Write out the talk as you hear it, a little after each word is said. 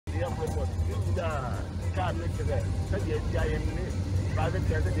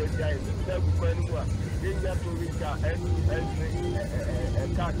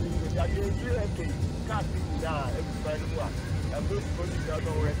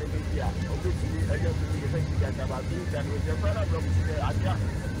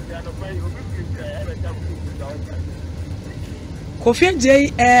Kofi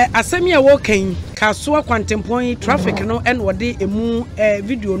J asemia walking Kasua Quantempon traffic no and wode emu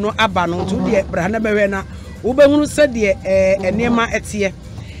video no aba no to de brana bewe na wo behunu se de enema etie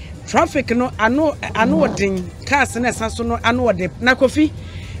traffic no ano odin cars na saso no ano ode na Kofi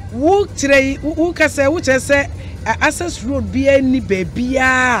wo kire wo kase wo kese access road bia ni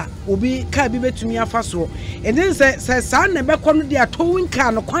babia obi car bi betumi afa so and then say sa na be kono de atowin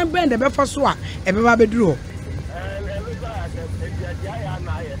car no kwan ben de be fa so a e be ba beduro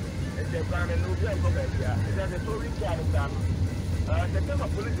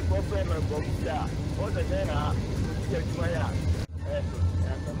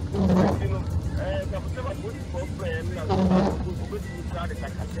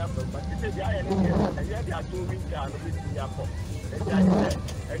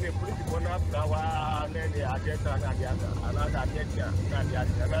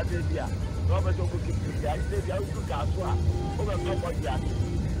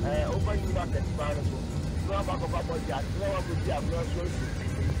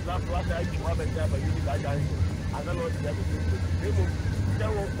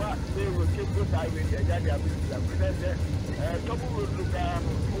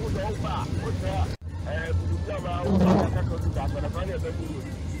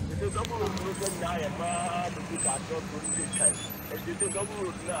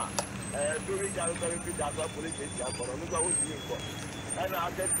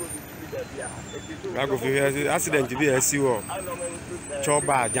accident be a siwo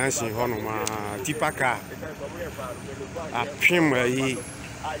choba junction honoma tipaka apim yi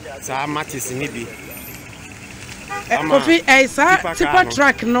sa matis ni bi Kofi sa tipa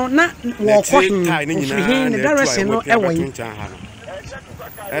track no na wo ko hin direction no e won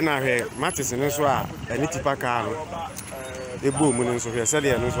na he matis no so a eni tipaka no ebo mu no so he se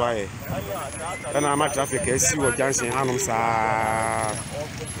de no so aye na ma traffic esi wo junction hanom sa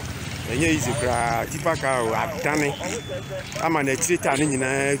enye easy kra tipaka o adane ama na chita ni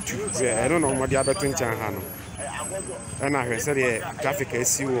nyina tu no no mo dia beto nchan ha no na hwese de traffic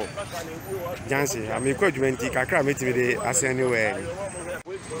esi wo junction ami ko adwumenti kakra metimi de asene we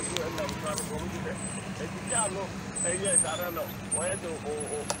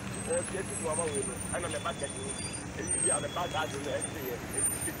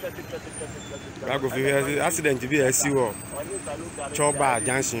accident be a siwo choba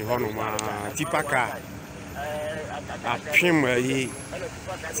junction honoma tipaka apim yi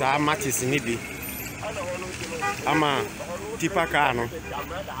sa matis ni bi ama tipaka no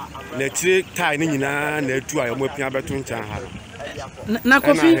na tire tai ni nyina na atu ayo mapia beto nchan ha na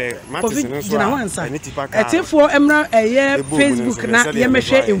Kofi gina wansa etefo emra Facebook na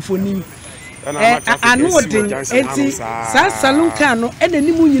yemehwe emfonim ano den enti sa salon car no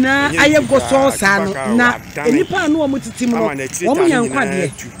enanimu nyina ayego so sa no na enipa no mo titim no wo nyankwa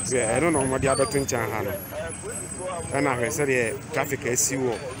de no no mo dia beto nchan ha no na hwese de traffic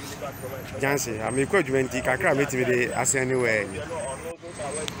asiwo janse ami ko adwumenti kakra metimi de asene we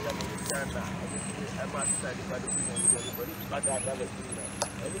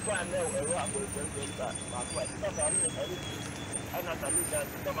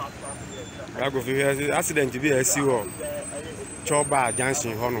accident be a siwo choba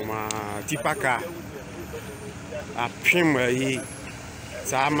junction honoma tipaka apim yi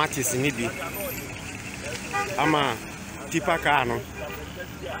sa matis ni bi ama tipaka no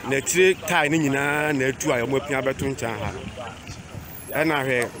na tire tai ni nyina na atu ayo mapia beto nchan ha na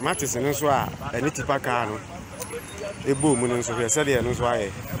hwe matis no so a eni tipaka no ebo mu no so hwe se de no so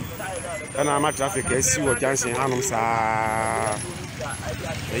aye na ma traffic esi wo junction hanom sa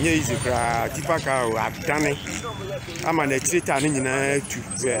enye easy kra tipaka o adane ama na chita ni nyina tu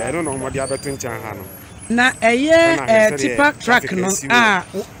no no mo dia beto nchan ha no na eye tipa track no a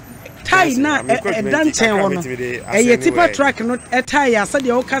tai na edanchen ho no eye tipa track no tai asa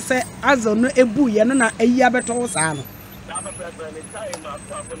de o ka se azo no ebu ye no na eyi abeto wo sa no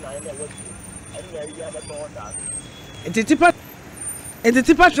enti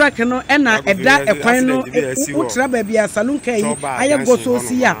tipa track no na eda ekwan no utra ba bia salon kai ayego so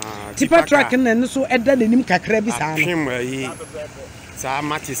si ya tipa track na no so eda nanim kakra bi sa no sa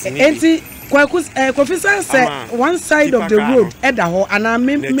matis ni enti Kofi say one side of the road eda ho ana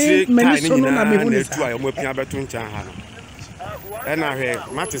me so no na me hu ni sa ayo mapia beto nchan ha no ɛna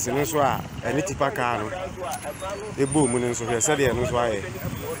hwɛ matis no so a ɛne tipa car no ebo mu no so hwɛ sɛ de no so ayɛ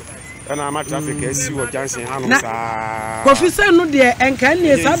ɛna ama traffic asi wɔ junction hanom saa Kofi sɛ no de enka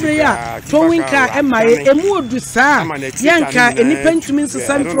ne sabre ya towing car emaye emu odu saa yanka enipa ntumi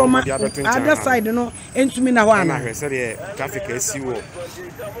nsesa mfroma other side no entumi na hɔ ana hwɛ sɛ de traffic asi wɔ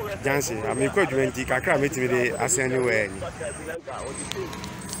junction amekɔ adwumenti kakra metimi de asɛn ne wɔ ani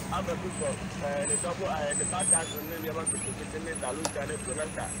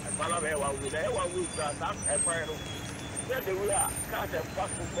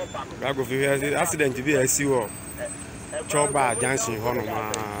Gago fi accident bi asi wo choba junction hono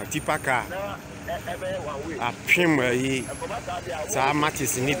ma tipa car apim yi sa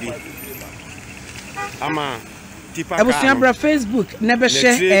matis ni bi ama tipa car abusua Facebook na be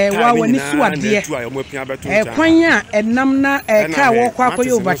hye wa wani suade kwan a enam na car wo kwa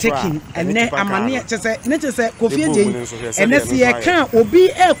akoye overtaking ene amane chese ne chese Kofi Ejeyi ene se ye kan obi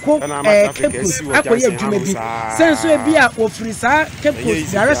eko kepus akoye adwuma bi senso e bi a ofiri sa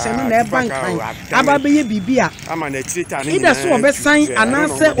kepus direction na e bankan aba be ye bibia ama na trita ne ida so obesan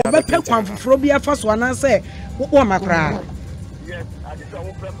ananse obepe kwan foforo bi afa so ananse wo makra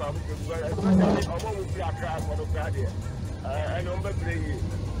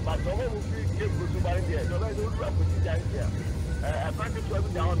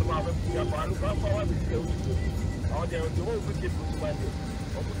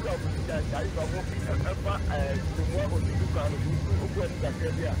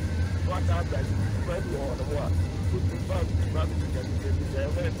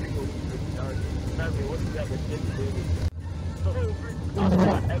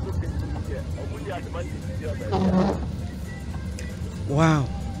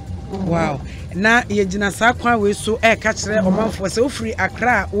Wow. Na ye gina sa kwan we so e ka kire omanfo se ofiri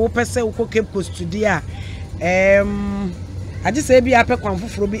Accra wo pese wo Cape Coast today a agi se bi apɛ kwan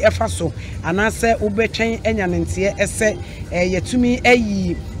foforo bi ɛfa so anase wo betwen enya nente ese yetumi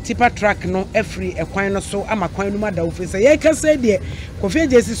ayi tipa truck no afiri ekwan no so ama kwan no mada wo fese ye ka se de Kofi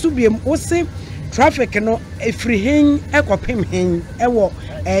Ejeyi si so biem wo se traffic no efiri hen ekopem hen ewo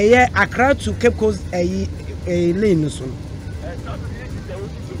eye Accra to Cape Coast lane so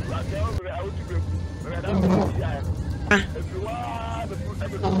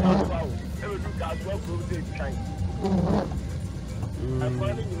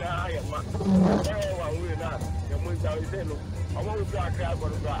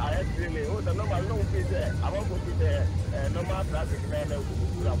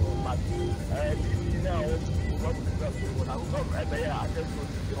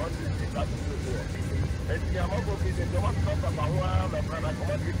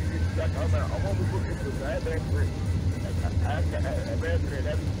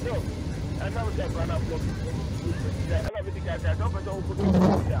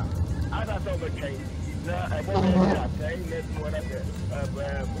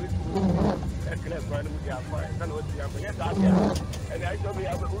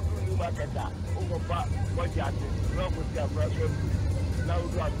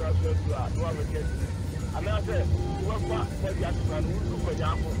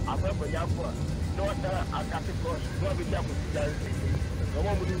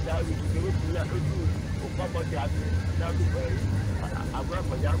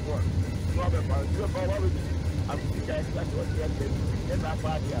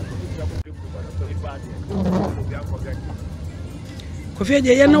Kofi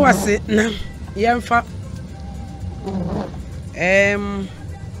Ejeyi no wase na yemfa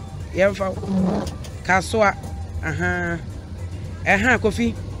kasoa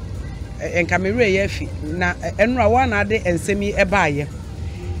Kofi enkamere ye afi na enura wa na ade ensemi ebaaye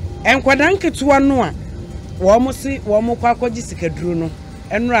enkwadan ketuwa no a wo mo si wo mo kwa akwaji sikaduru no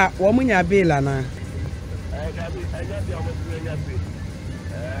enura wo mo nya bela na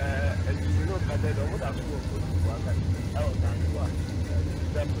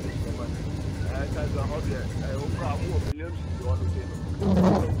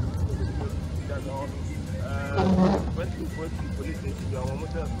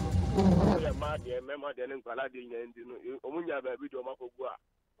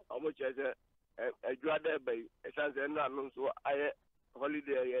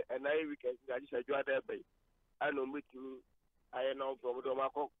holiday and I weekend I just enjoy that bay. I know me too. I know from the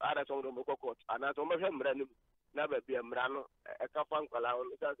Marco, other some of the court, and I told him never be a Mrano, a Kafan Kalau,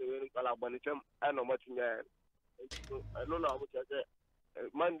 that's the way Kalabanicham, I know much in there. I don't know what I said.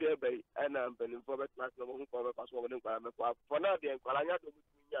 Monday bay, and I'm been informed last no one for a password for now. The Kalanya to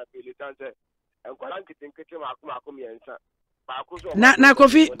me, and Kalanki think Marco and na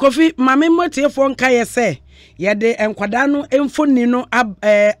kofi mame motiefo nka ye se ye de enkwada no emfoni no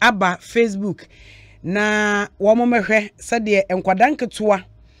aba Facebook na wo mo mehwe se de enkwada nketoa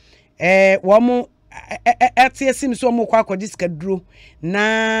wo mo sim so mo kwa akodi skaduro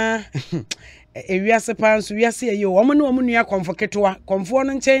na ewiase panso wiase ye wo mo ne wo mo nua konfo ketewa konfo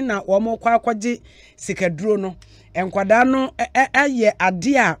no nchen na wo mo kwa akodi sikaduro no enkwada no aye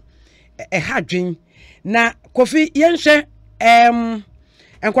ade a hadwen na kofi yenhwe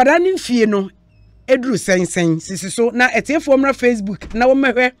enkwada ne mfie no eduru sensen sisi so na etiefo mra Facebook na wo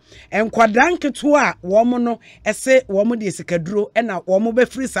mehwe enkwada nketo a wo mo no ese wo mo de sikaduro na wo mo be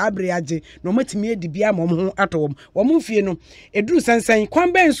free sabre age no matimi edibia mo ho ato wo mo mfie no eduru sensen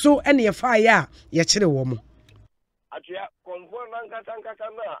kwan ben so na ye fa ya ye kire wo mo atia konfo na nkata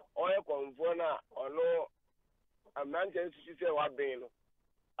na oye konfo na ono amante sisi se wa ben no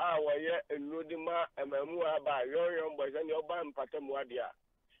wa ye enudima emamu aba yoyon boys and oba mpatamu adia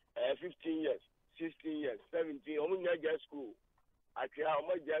 15 years 16 years 17 omunya just school atia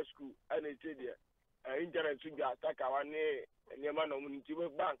omunya school and it there internet to ga taka wane nyema no munti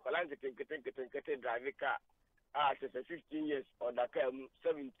bank balance kete drive car at 15 years or da ka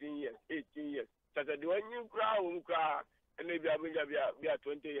 17 years 18 years tata the one you kra and maybe bia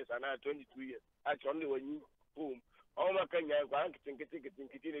 20 years and 22 years actually when you boom all my kanya kwa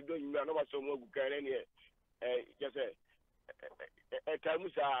kiti ne do nyina no ba so mo gukare ne just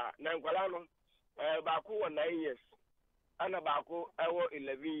tamusa na nkwala no ba ko 9 years ana ba ko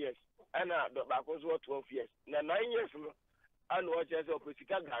 11 years ana do ba ko 12 years na 9 years no ana o chese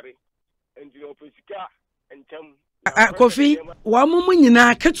opesika gare enti opesika entem kofi wa mo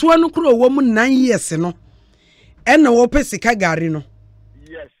nyina ketewa no kuro wo mu 9 years no ena wo pesika gare no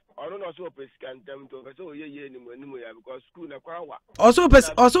yes no so pesika entem to so ye ni ya because school na kwa wa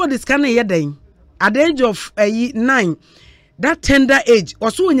also this can ye den at the age of 9 that tender age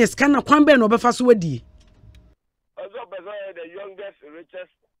also when scan na kwan be no befa so wadi also the youngest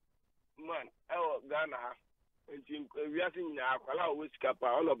richest man Ghana enti we are seeing na akwala o sika pa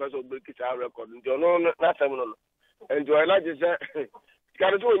all of us o break it record nti no na sem no enti o like say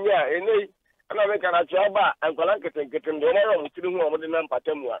sika to nya eni ana me kana chaba akwala keten do na ro mutiri hu o de na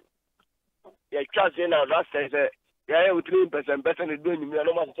mpatam wa ya twase na last say ya utiri person ne do nyimi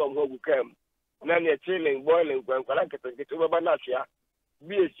no ma so mo gu kam na ne chilling boiling akwala keten baba na tia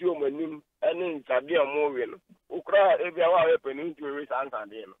bi esi o manim ene nsabe mo we no ukra e bia wa we penu to we sansa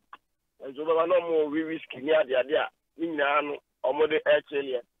de no enjo baba no mo we whisky ni ade a nyina no omode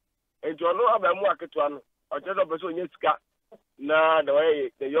echelie enjo no abamu aketo ano o chedo person onye sika na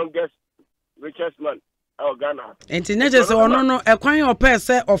the youngest richest man Ghana. Enti neje se ono no ekwan opɛ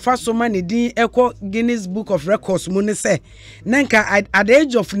sɛ ofa so ma ne din ekɔ Guinness Book of Records mu ne sɛ nanka at the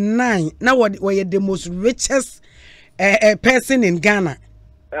age of 9 na were the most richest person in Ghana.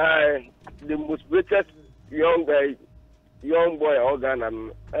 The most richest young boy of Ghana.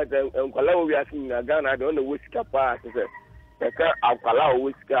 Nkwala we are seeing in Ghana the only whiskey pa say ka akwala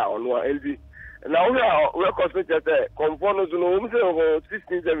whiskey ono enzi. Now we are records which say conform to no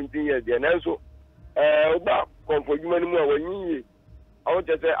 16 17 years there na so oba konfojuma ni mu a wanyi I want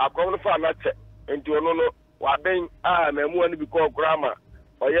to say akon fa na che enti ono no wa ben memu ani bi ko grama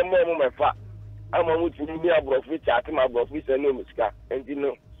oye mo mefa ama mu tini ni abrofi chat ma abrofi se no musika enti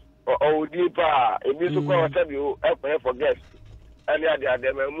no o di pa ebi so ko sabi o for guest ani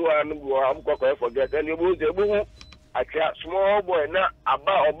ade memu anu bo am ko for guest ani bo ze bu atia small boy na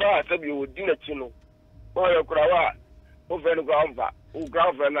oba sabi o di na chi no o ye kurawa o fe no grandfa o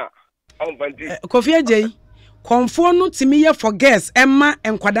grandfa na Kofi Ajay konfo no timi ye for guests emma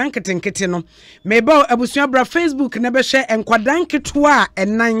enkwada nketenkete no meba abusua bra Facebook na be hye enkwada nketo a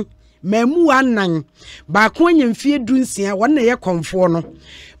enan mamu anan ba ko nyemfie dunsia wona ye konfo no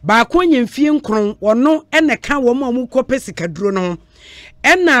ba ko nyemfie nkron wono ene ka wo ma mu ko pesikaduro no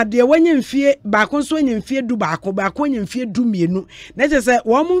ena de wanyemfie ba ko so nyemfie du ba ko nyemfie du mienu na je se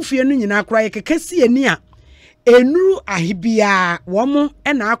wo mu mfie no nyina kra ye kekasi ani a enuru ahibia womo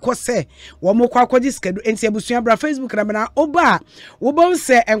ena akose womo kwakwodi skadu enti abusua bra Facebook na na oba wo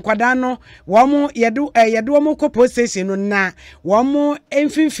se enkwada no womo yedo womo ko post station no na womo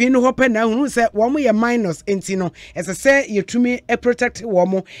emfinfin no hope na hunu se womo ye minus enti no ese se yetumi protect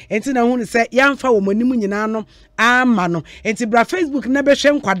womo enti na hunu se yamfa womo nimu nyina no ama no enti bra Facebook na be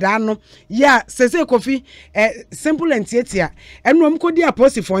hwe enkwada no ya sese kofi simple entiatia enu omkodi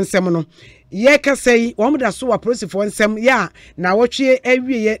aposi fo nsem no ye ka sei wo mda so approach for nsem ya na wotwe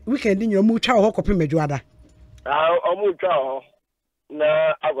awie weekend nyo mu twa ho kopem adwada omu twa ho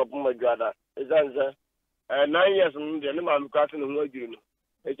na agopem adwada ezanze 9 years no de ne ma mkwase no ho adwiri no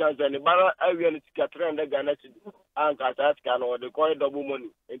ezanze ne bara awie no tika 300 Ghana cedi anka sika no de coin double money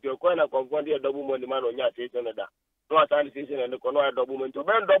into coin na confront the double money man on your station da no attend station and no double money to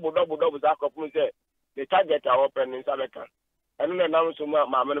ben double za kopun say the target are open in Sabeka and then now so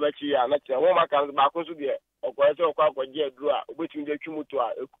ma me no be chi ya na che wo maka ba ko so de okwa se okwa akwaje aduru a obetim de twumuto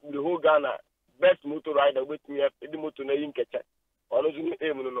a the whole Ghana best motor rider obetim the motor na yinkeche ono so ni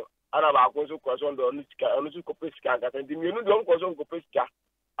emu no ana ba ko so kwaso ndo onu so kopesika nka ndi mienu de on kwaso kopesika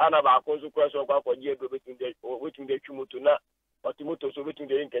ana ba ko so kwaso okwa akwaje aduru obetim de twumuto na otimoto so obetim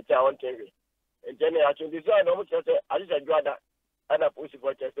de yinkeche a won tenwe njene ya chundi so no mo tese ajisa juada ana posi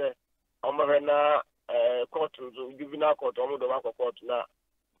for tese omo na court juvenile court omo do ma court na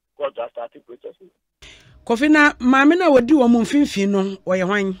court start process. Kofi na maame na wodi wo mo mfimfin no wo ye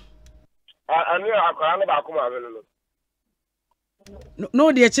hwan ani akora na ba ko maame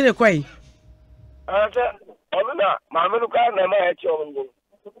no de chire kwai se omo na maame no ka na ma ya chi omo ngo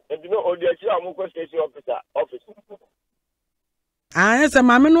edino odi chi omo ko station office ese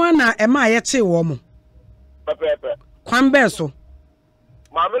maame no na e ma ye chi wo mo pepe kwan be so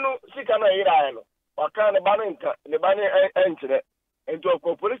maame no sika na ira no waka ne ba ne nka ne ba ne enchire ento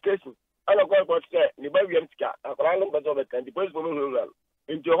ko police station ala ko say ni ba wiam sika akora no ba zo be kan di police for me rural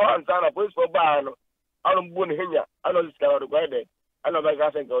ento ho ansa na police for ba no anu bu ne henya anu sika ro ko de anu ba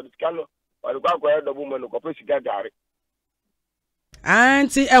ga senka o sika no wa ko akwa do bu mo no ko police ga gare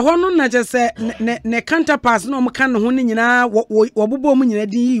anti ehọ no na je se ne counterparts no mo kan ho ne nyina wo bobo mo nyina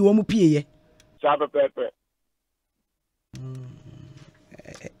din yi wo mo pieye sa pepe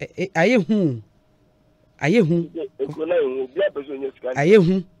ayehu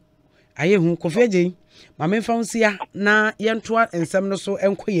Kofi Agye mame faunsia na yentoa ensem no so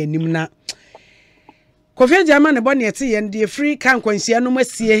enko yanim na Kofi Agye ama ne bone ete ye de free kan kwansia no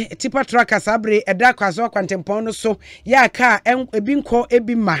masie tipa trackers abre eda kwaso kwantempon no so ya ka ebi nko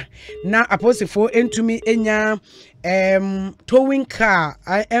ebi ma na aposifo entumi enya towing car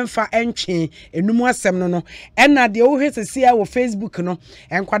enfa enche enumu asem no ena de wo hwesesia wo Facebook no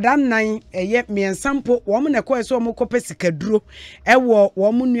enkwada nan eye miensampo wo mo ne ko eso mo kope sikaduro ewo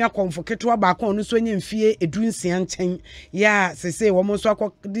wo mo nua konfoketo ba ko no so nye mfie edunsia nchen ya sese wo mo so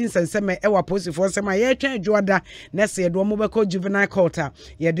akọ din senseme ewa posifo sema ye twa adwoada na se do mo beko juvenile court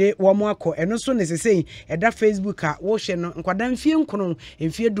ye de wo mo akọ eno so ne sese eda Facebook a wo hwe no nkwada mfie nkono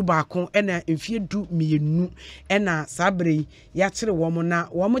mfie du ba ko ena mfie du mienu ena sabre ya kire wo mo na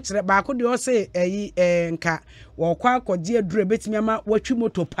wo mo kire ba ko de o se nka wo kwa akọje adure betimi ama watwi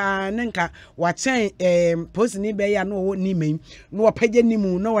moto pa ne nka wa chen post ni be ya no ni mai no wapagye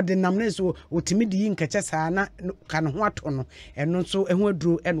nimu na wode nam na so otimi di nkache saa na ka no ho ato no eno so eho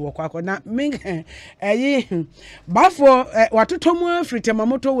aduro eno wo kwa akọ na bafo watotomu afrite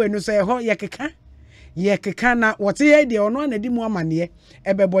moto we no so eho ye keka na wote ye de ono na di mu amane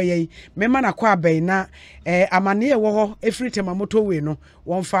ebebo ye mema na kwa abai na amane wo ho afrite moto we no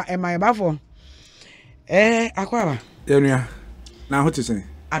wonfa ema bafo akwaba enua na hotisen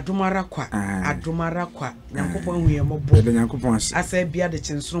adomara kwa nyankopon huye mobo de nyankopon asa bia de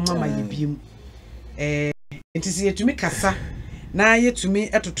kyensoro mama ye biem entisi yetumi kasa na yetumi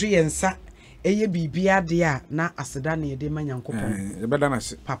etoto yensa eye bibia de a na aseda na yede ma nyankopon ebeda na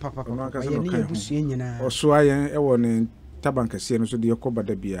se papa ye ne yebusue nyina oso ayen ewo ne tabankase no so de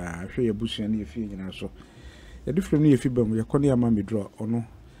yakobada bia hwe yebusue ne yefie nyina so yede frem ne yefi bam yakone ya ma medro ono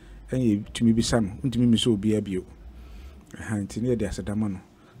enye tumi bisa no ntumi mi so obi abio nti ne de aseda ma no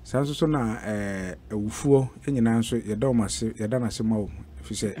sanso so na awufuo enyina nso yeda omase yeda na se ma wo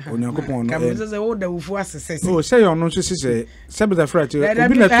fise onyankopon no kameze wo da wufu asese o se yo no nso sise sebeta frat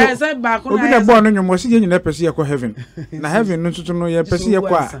obi na bo no nyomo se nyina pese ye ko heaven na heaven no nso no ye pese ye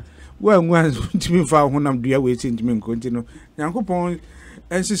ko a wa nwa ntimi fa honam dua we ti ntimi nko nti no nyankopon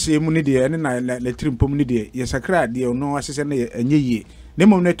ensise mu ne de ene na trimpom ne de ye sakra de no asese na enye yie ne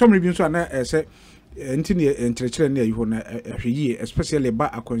mom ne tomri bi nso ana ese enti ne entrechere ne ayi ho na hweyie especially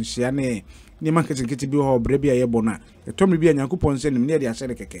ba akonsia ne ni marketing bi ho bre bia ye bona tomri bi nyankopon se nim ne de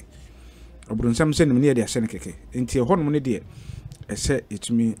asere keke obrunsam se nim ne de asere keke enti ho no ne de ese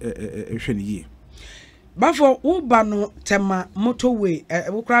etumi hwe ne yie bafo wo ba no tema motorway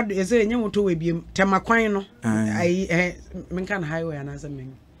wo kra ese enye motorway biem tema kwan no ai menka na highway anaza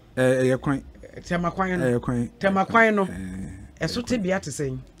men ye kwan tema kwan no eso te bia te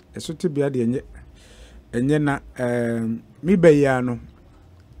sen eso te bia de enye na mi beya no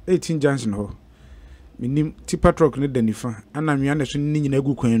 18 Johnson ho minim tipa truck ne danifa ana nwia na so ni nyina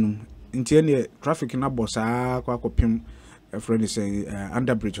agu kwan no nti ene traffic na bossa kwa kopim friend say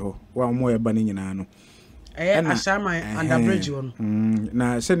underbridge ho wa mo ye ba ni nyina no ashama underbridge ho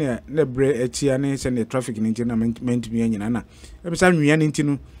na sene ne bre etia ne sene traffic ni nti na mentimi nyina na ebisa nwia ni nti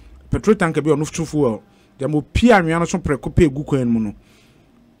no petrol tank bi ono fufu mo pia anwea no so preko pe gu kwan mu no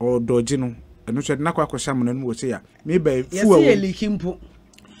o doji no eno so de na kwa kwasha mo no wo se ya me ba fu ye likimpo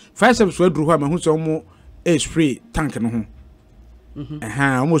fire service we duru ho ma hu so mo spray tank no ho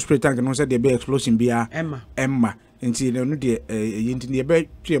almost spray tank no say de be explosion bia emma nti no de yinti ne be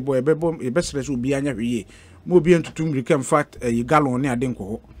tue boy e be stress obi anya hweye mo obi entutum rika in fact gallon ne ade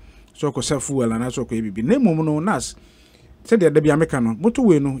nko so ko fuel na so ko ebibi na mum no nas say de bia meka no moto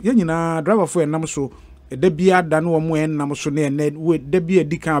we no ye nyina driver fo enam so de bia da no mo enam so ne we de bia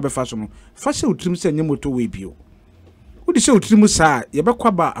dikan abefa so no fa se utrim se nye moto we bio wo di se utrim sa ye be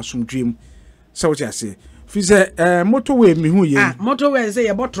kwaba asomdwem se wo ti ase fize motorway mi hu ye motorway say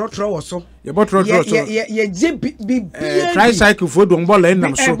ye botrotro wo so ye je bi tricycle fo do ngbo la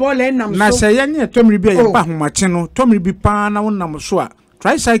nam so na se ye nye tomri bi ye ba homache no tomri bi pa na wonam so a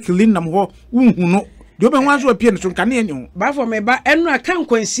tricycle nam ho unhu no de obe hwan so apie no so kan ne hu ba for me ba enu aka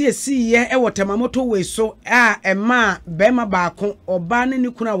nkwansi esi ye e wotema motorway so ema bema baako oba ne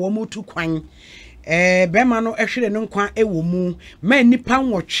kuna wo motu kwan bema no ehwere no nkwa ewo mu ma nipa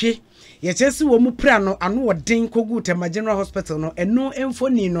nwotwe ye chesi wo mu pra no anu odin kogu tema general hospital no eno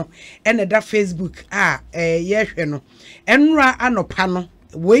emfoni no ene da Facebook ye hwe no enra anopa no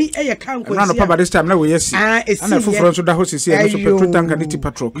wei eye kan kwesi anopa ba this time na we yesi ana foforo so da ho sisi eno so petrol tank and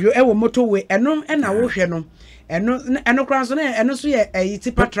tipa truck yo ewo motorway eno na wo hwe no eno kran so na eno so ye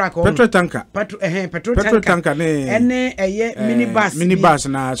tipa truck petrol tanker petrol tanker ene eye minibus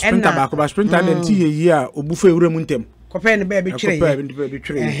na sprinter ba ko ba sprinter den ti ye a obufu ewure mu ntem kope ne ba be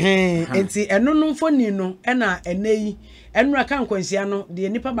twere enti eno no mfoni no ena eneyi enu aka nkwansia no de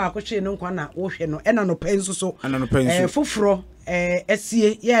nipa ba ko hwe no nkwa na wo hwe no ena no penso so foforo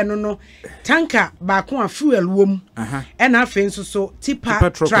esie ye no tanker ba ko a fuel wom ena afenso so tipa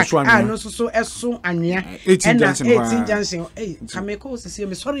truck no so eso anwea ena 18 junction kameko sisi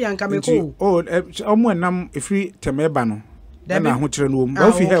me sorry an kameko omo nam efri temeba no na ho kire no ba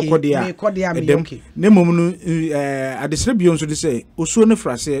ofi he kodia edem ne mom no adesre bion so de say osuo ne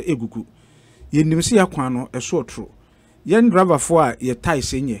frase egugu ye nim se yakwan no eso otro yen driver fo a ye tai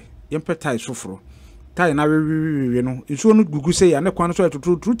senye yen pe tai sofro tai na we no nsuo no gugu se ya ne kwan so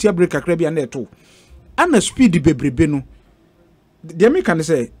etotro tia break akra bia na eto ana speed bebrebe no de me kan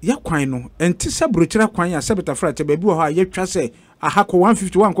say yakwan no enti se brochira kwan ya sebeta frate ba bi wo ha ye twa se aha ko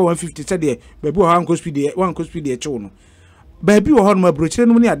 151 ko 150 se de ba bi wo ha nko speed e chew no baby wo hono abrochire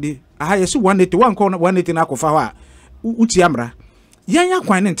no ni ade aha yesi 181 ko 180 na akofa ho a uti amra yan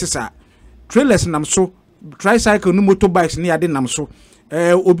kwan ne ntesa trailers nam so tricycle no motorbikes ni ade nam so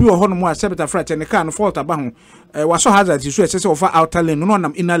obi wo hono mo a sebeta frate ne car no fault aba ho waso hazard so ese ofa outer lane no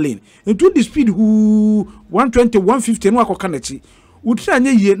nam inner lane into the speed 120 150 no akoka na chi utira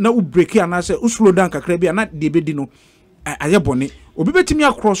anye ye na u brake ana se u slow down kakra bia na de bedi no ayebone obi betimi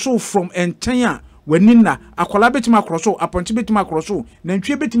across from entanya wanina akola betima akroso aponti betima akroso na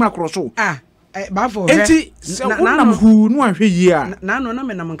ntwe betima akroso ba for enti wonam hu no ahwe yi a na no na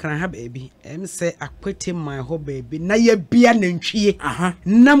me nam kan ha baabi em se akwete my ho baabi na ye bia na ntwie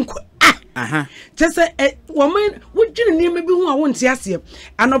nam ko tese woman wodwene ne me bi hu a wonte ase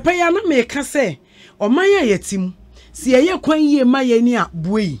anopa ya na me ka se oman ya yetim si ye kwan yie ma ye ni a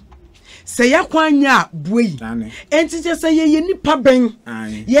buei se yakwanya buei enti je se ye nipa ben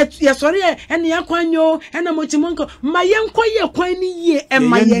ye sori ene yakwanyo ena mochimonko ma ye nko ye kwan ni ye e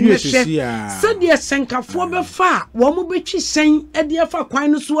ma ye ne hwe se de senkafo be fa wo mo betwi sen e de fa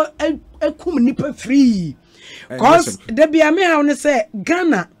kwan no so akum nipa free cause de bia me ha ne se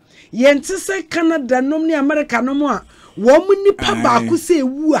Ghana ye nti se Canada nom ni America nom a wo mu nipa ba ku se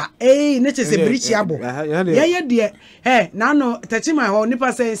ewu a ne che se birichi abo ye de na no tachi my ho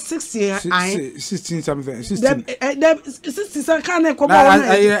nipa say 16 something 16 60 kan e ko ba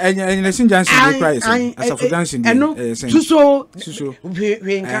na sinjansi de price asafu dancing suso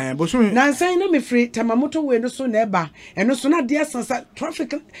wenka na san na me free tamamoto we no so na eba eno so na de sansa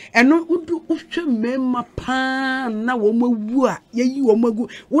traffic eno udu uhwe mema pa na wo mawu a yeyi wo magu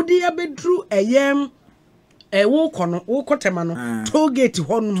wodi ya bedru wo kono wo kotema no toll gate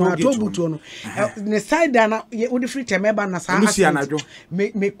ho no ma to buto no ne side na wo di free temeba na sa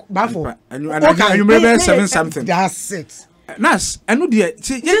me bafo you maybe 7 something that's it nas enu de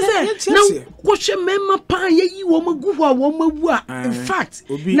na wo hwe mema pa yeyi wo magu ho a wo mawu a in fact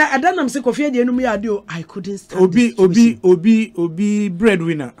na adanam se kofie de enu me ade I couldn't stand obi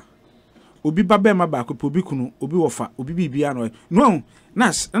breadwinner obi babema ba ko obi kunu obi wofa obi bibia no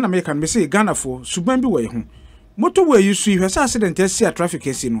nas na American me say Ghana for suban bi wo ye ho motorway you see hwesa accident esi a traffic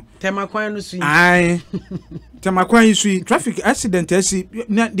esi no temakwan no su temakwan you see traffic accident esi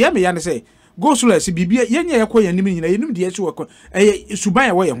de me ya ne say go slow esi bibia yenye yakọ yanim nyina yenum de esi wako suban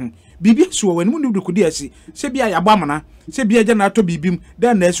ya wo ye ho bibi so wani mu ni de kodi asi se bia ya bɔ amana se bia gya na ato bibim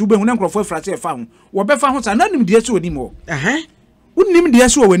dan na asi wobɛhu na nkrɔfo afra se fa ho wo bɛfa ho sa na nim de asi wani mo unim de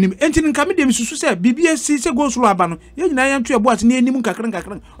asi wani enti nka me de misusu se bibi asi se go solo aba no ye nyina ya nto ebo ase na enim nkakran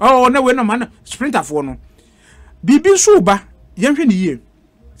na we no man sprinter fo no bibi so ba ye hwe ne yie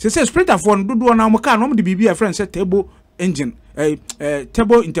se sprinter fo no dodo na mo ka no mo de bibi a friend se turbo engine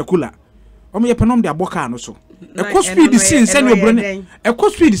turbo intercooler omo ye penom de aboka no so e speed sin se ne obro ne e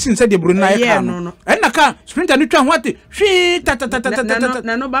speed sin se de obro na ye ka no na ka sprinter no twa ho ate hwi ta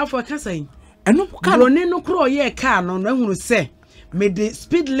na no ba fo kasan eno ka bro ne no kro ye ka no na hunu se me the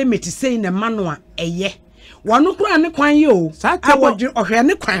speed limit say na manual eye wano kro ne kwan ye o awode ohwe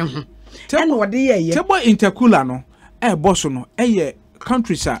ne kwan ho eno wode ye turbo intercooler no boss no ye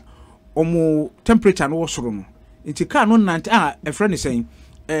countries a omo temperature no wosoro no nti ka no nante a friend saying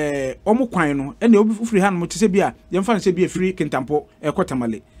omo kwan no ene obi fufuri ha no tese bia yemfa no se bia free kintampo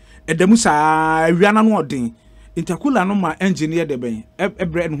ekotamale edamu saa wiana no odin intercooler no ma engineer de ben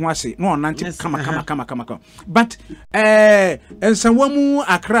ebre no ho ase no nante kama but ensanwamu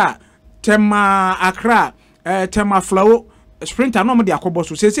Accra tema flow sprinter no mo de akobo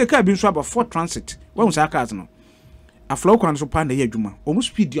so se ka bi nso aba for transit wa hu sa cars no a flow kwan so pa na ye adwuma omo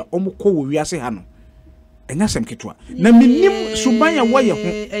speed ya omo ko wo wiase ha no enya sem ketwa na minim suban ya wo ye ho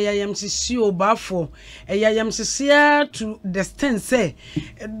eyayam sisi obafo eyayam sisia to the extent say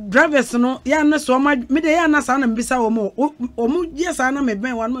drivers no ya na so ma me de ya na sa na mbisa wo mo je sa na me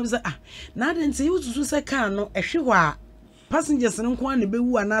ben wan mo bisa na de nti ususu se car no ehwe ho a passengers no nko na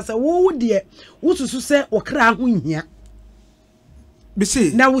bewu ana sa wo de ususu se okra ho nhia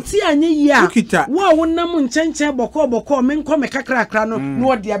bisi na wuti anye ya wo wonam nchenchen boko me nko me kakrakra no na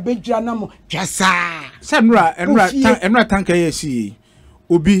odi abedwira na mo twasa enra tanka yesi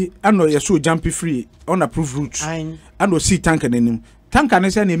obi ano yeso jump free on approved route ano see tanka nanim tanka ne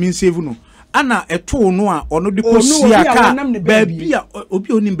se na emi save no ana eto no a ono de kosia ka babia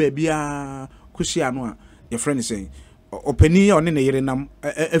obi onim babia kosia no a your friend say opani one ne yere nam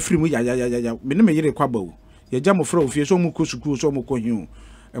afiri mu ya me ne me yere kwaba o ye jamo fra ofie so mu ko sukuru so mu ko hiu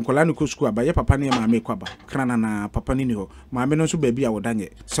enkola ni ko sukuru aba ye papa ne ma me kwaba krana na papa ni ho ma me no so babia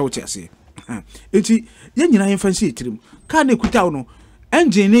wodanye se wo tiase enti ye nyina ye fancy etirim ka na ekuta no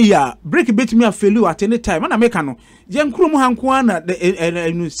engine ne ya brake betimi afelu at any time na make no ye nkuro mu hanko na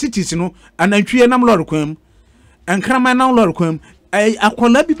cities no anantwie nam lord kwam enkrama na lord kwam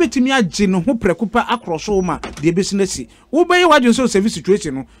akola bi betimi age no ho prekupa akroso ma de besinesi wo be ye wadun so service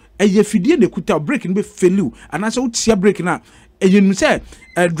situation no eye fidie na ekuta brake no be felu anasa utia brake na eye nu se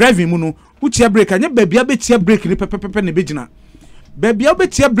driving mu no utia brake anya babia betia brake ni pepepepe na begina babia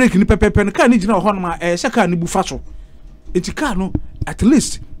betia brake ni pepepe na ka ni gina ho no ma se ka ni bufa so enti ka no at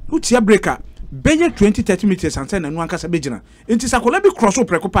least utia brake beye 20-30 meters ansa na nu ankasa begina enti sakola bi cross up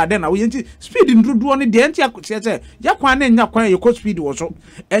prekopa den na wo enti speed ndudu oni de enti akotie se ya kwan na nya kwan ye ko speed wo so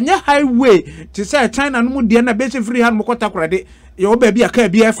enye highway ti se China no mu de na be se free hand mo kota korade ye wo ba bi aka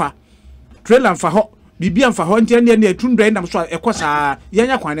bi efa trailer mfa ho bibia mfa ho enti ne etundra na so ekosa ye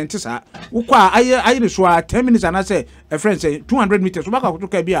nya kwan enti sa wo kwa ayi so 10 minutes na se a friend say 200 meters wo ba ka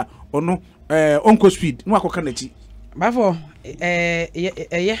kutoka bi a ono onko speed no akoka na ti bafo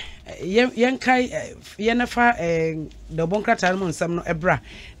yenkai yenefa the bonkrata mo nsam no ebra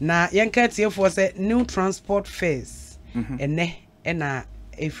na yenkai tiefo se new transport fares ene na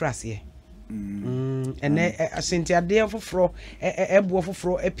efrase ene asenti ade foforo ebuo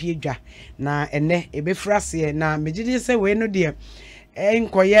foforo apiedwa na ene ebefrase na megidi se we no de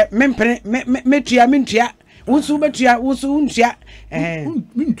enkoye mempene metua unsu betua unsu untua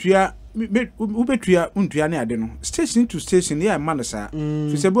mentua ubetua untua ne ade no station to station ya man sa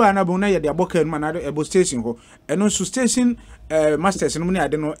fisebu anabo na ye de aboka no na ebo station ho eno so station masters no ne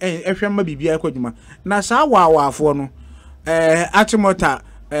ade no ehwemma bibia akwadwuma na sa waafo no atimota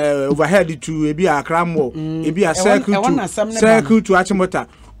overhead to ebi akramo ebi a circle to atimota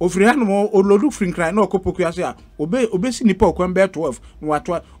ofiri hanu olodu frinkran na okopoku ase a obesi nipa okwan be 12 no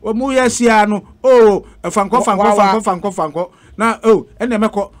wato omu yasia no fanko na ene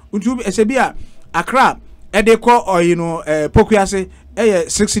meko ntu esebi a Accra ede ko oyino poku ase eye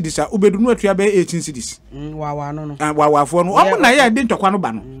 6 cities a obedu no atua be 18 cities wawa no wawafo no omu na ye de ntokwa no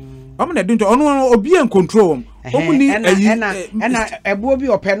ba no omu na de ntokwa ono obi en control omu ni ena ebo bi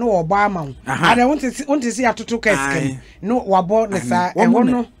ope no obo ama wo ada wonte si atoto keskem no wabo ne sa eho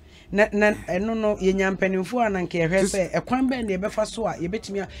no na eno no yenya mpanimfo ananke ehwe se ekwan be na ebefa so a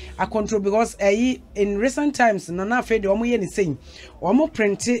yebetimi a control because in recent times no na afede omo ye ne sein omo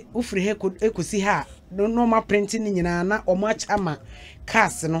print ufri he ekosi ha no ma print ni nyina na omo achama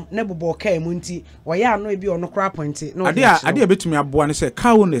cars no na bobo ka emu nti wo ya no ebi ono kra point no ade ebetimi aboa ne se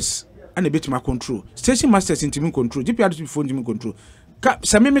car owners ana betima control station masters intimi control GPRDC phone intimi control ka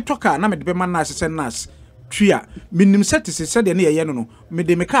same me toka na me de be man na asese nas tria minim set se de na ye no me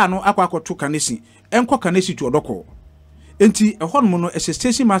de me ka no akwakoto kanesi enko kanesi tu odoko enti ehonum no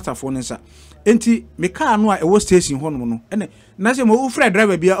station master phone nsa enti me ka no a ewo station honum no ene na se mo ufre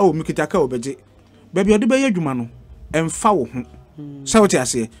driver bia o mikita ka obeje baabi ode be yadwuma no emfa wo ho so what you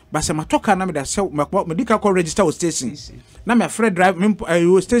say but se matoka na me da se medical call register o station na me free drive me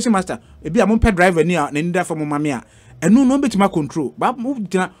station master e bia mo pɛ driver ni a na nda fa mo mame a enu no betima control ba mo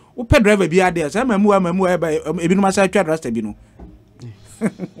tina wo pɛ driver bia de se mamu e ba ebi no ma sa twa rasta bi no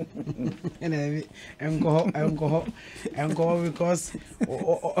enko because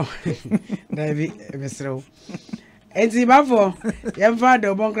David mesrew enti bafo yemfa de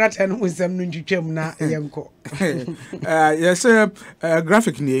obonkrat no wisem no ntwitwam na yenko yes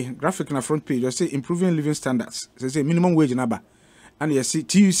graphic na front page you say improving living standards say minimum wage na ba and you see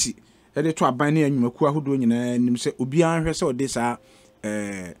TUC e dey to aban na anwumaku ahodo nyina nim say obi anhwe say ode sa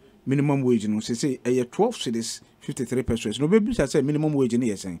minimum wage no say 12 cedis 53 pesos no be say minimum wage na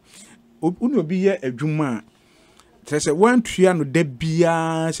yesen uni obi ye adwuma say one tua no da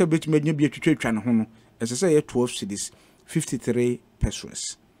bia say betuma nya bia twetwa ne ho no say 12 cedis 53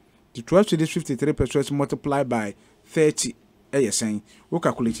 pesos. The 12 cedis 53 pesos multiplied by 30 yesen we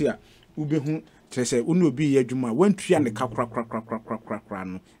calculate here ubehu say unu obi ye adwuma wantua ne ka kra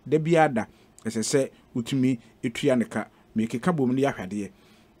no da bia da say utumi etua ne ka make ka bom ne yahwade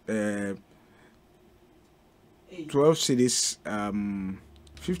 12 cedis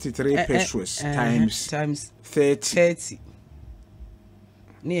 53 pesos times 30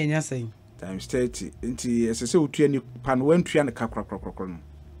 ni enya say times 30 nti say utua ni pan wantua ne ka kra no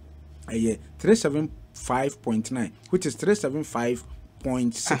 375.9 which is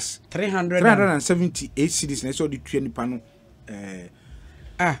 375.6 378 cedis na so the tua ni pan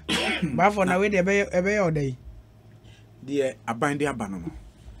ba for na we de ebe odai the abande abano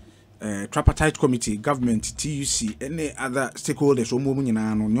tripartite committee government TUC any other stakeholders omo mu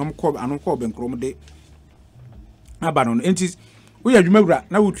nyina no nyom ko anu ko benkrom de abano no enti we adwumawura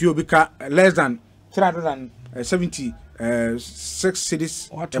na wotuo obi ka less than 376 cedis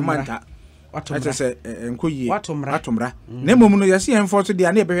a month what say enkoyi watomra na mom no yesi enforce de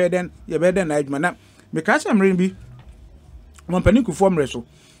na ebehwe den na adwuma na me ka se mren bi mo paniku fo mre so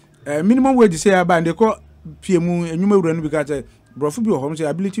minimum wage say abande ko piemu enwumawura no bi ka say brofu bi ohom say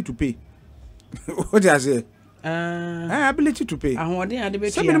ability to pay what you say ability to pay ahode ade be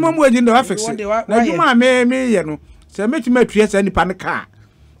say minimum wage ndo affix na adwuma me ye no say metima tua say nipa ne ka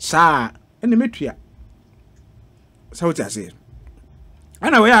saa ene metua say what you say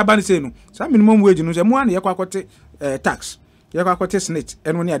ana we aban say no say minimum wage no say mo ana ye kwakote tax ye kwakote snitch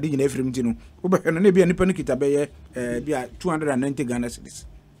eno ne ade nyina efrim ti no wo be no na bia nipa ne kita be ye bia 290 Ghana cedis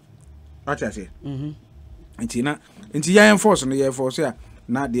what you say nti ya enforce no ya enforce ya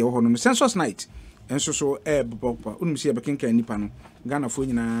na de ho no census night enso so bopa unum se bekenkan nipa no Ghana fo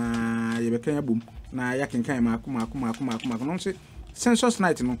nyina ye bekan abom na ya kenkan makoma no se census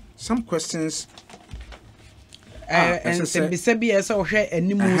night no some questions and se bi ese wo hwe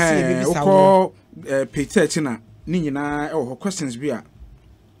animu se bi bisa wo page 13 na ni nyina ho questions bi a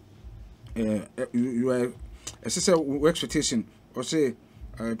you are assess expectation or say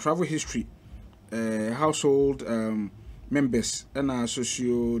travel history household members and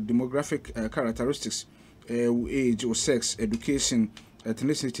socio-demographic characteristics, age or sex, education,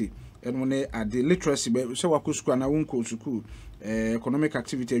 ethnicity, and when they are the literacy, so waku school na wunko school, economic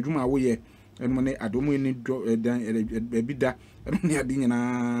activity, juma we and when they are doing bida, and when they are doing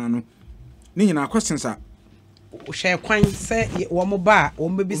na questions are. Share kwan say womoba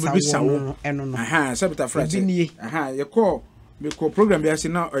wombebisa eno no sabita fresh you call me ko program bi ase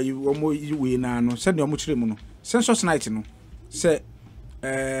na omo we na no se de omo kire mu no census night no se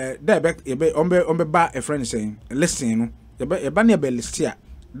da be ombe ba a friend saying listing no ye ba na be list ya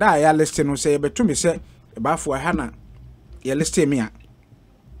da ya listing no se ye beto me se ba fo ha na ye listing me a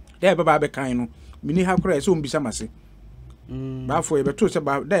da be ba be kan no mini ha kora se ombisa mase ba fo ye beto se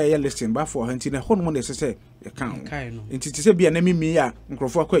ba da ye listing ba fo ha nti na hono mo na se ye kan nti ti se bia na mimi a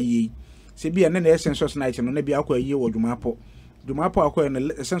nkrofo akwa yi se bia na na census night no na bia akwa yi wo dwuma po akwa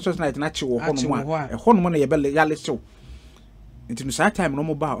na census night na chi wo hono mo a hono mo na ye be ya listing nti no saa time no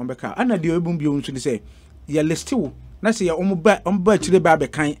mo ba on be ka ana de ebun bi onsu ni se ye listing na se ye on ba chire ba be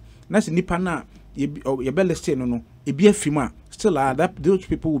kan na se nipa na ye be listing no ebi afim a still that those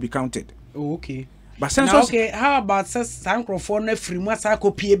people will be counted. Oh, okay. But census now, okay, how about sancrophone na free mu asa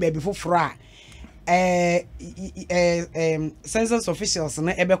kopie baby for fra census officials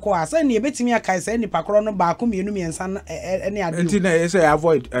na ebeko asa na ebetimi akai say nipa kro no ba ko mienu miensa na ne ade nti na say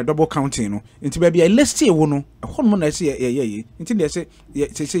avoid double counting no nti ba bia list e wo no ho no na say ye nti na say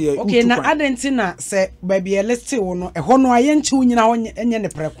okay na adenti na say ba bia list wo no ho no aye nchi unyina ho enye ne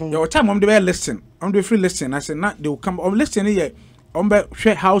preko your time on the listing on the free listing I say na they will come on listing here on be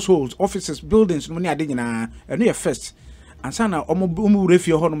share households offices buildings no ne ade nyina eno ye first ansana omo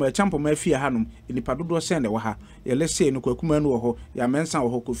refie ho no ma champo ma fie ha no nipa dodo sen de wo ha ye lese no kwakuma no wo ho ya mensa wo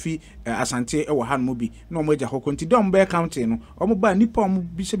ho kofi asante e wo ha no bi na omo agya ho konti dom be county no omo ba nipa omo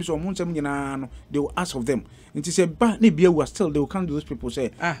bi se bi so omo nsam nyina no they will ask of them nti se ba na bia we still they will come those people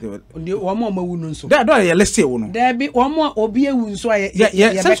say omo mawu no nso da do ye lese wo no da bi omo obi ewu nso ye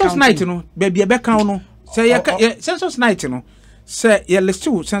census night no ba bia be count no say ye census night no say you list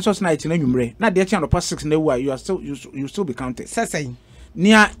to census night na nwumre na de channel past 6 na wu you are still you still be counted say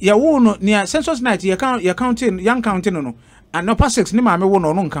nia ya wo no nia census night you counting young counting no and no past 6 ni ma me wo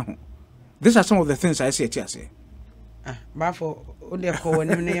no nka ho. These are some of the things I say at say ba for only ko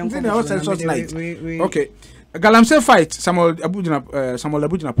woni ne yanko census night okay galamsey fight Samuel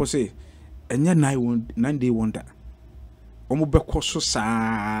Abujina pose enye 9 day wonder omo bekọ so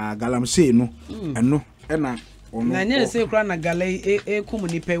sa galamsey no eno ena na nye se kura na galay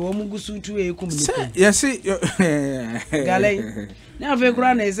komunipe wo mugusu tu komunipe yes galay na fe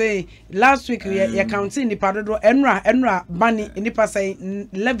kura na say last week ya counting ni padodo enra bani ni pa say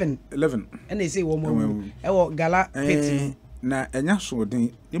 11 and say wo mo e wo gala peti na enya so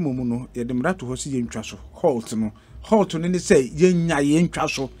den ni momu no ye de mrato ho si ye ntwa so halt ni say ye nya ye ntwa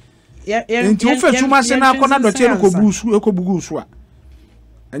so enti wo fe tuma se na akona doche no ko busu ekobugu so a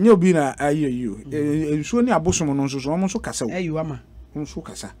enye obi na ayeyu ensuo ni abosom no nso so omo so kasa wo ayu ama nso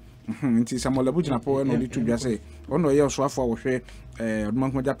kasa nti Samuel Abujina po no litu dwa say ono ye so afo wo hwe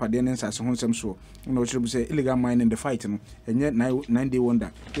odumanko japade ne nsase ho nsem so no chire bu say illegal mining in the fight no enye 9 day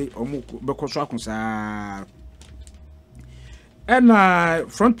wonder omo bekoso akonsa ena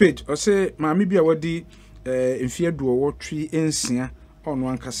front page o say maami bia wadi enfie duo wo twi ensia ono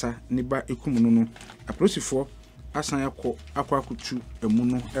ankasa ne ba ekum no aprosifo asan akwakutu emu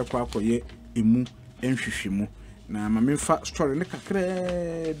no akwakoye emu enhwehwemu na mamemfa story ne kakra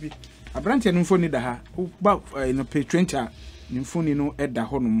bi abrante no mfoni da ha ba no page 20 ni mfoni no eda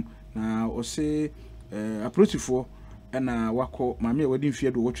honum na o se aprosifo na wako mame wadi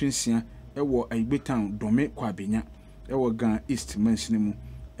mfie do wotwensia ewo Aigbe town dome kwa abenya ewo Gan East mansini mu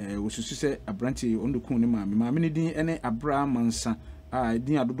wosusu se abrante ondukun ne mame ne din ene Abraham Mansa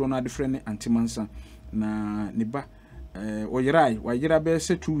din adodo no adefre ne Antimansa na ne ba oyirai wayira be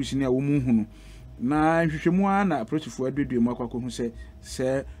se 2 weeks ni a wo mu hunu na hwehwemu a na aprosifo adwedwe mu akwa hu se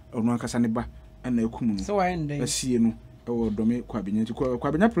onu akasa ne ba na ekum no so wayende asie no ewo dome kwa abenya ti kwa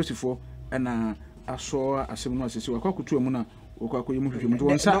abenya aprosifo na aso asem no asese akwa kutu mu na okwa yemu hwehwemu to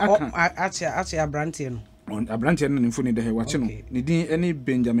wonsa aka ati abrante no abrante no mfuni de he wache no ne din ene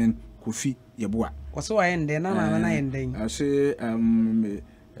Benjamin Kofi Yeboa so wayende na na yende ase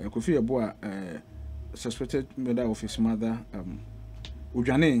Kofi Yeboa suspected murder of his mother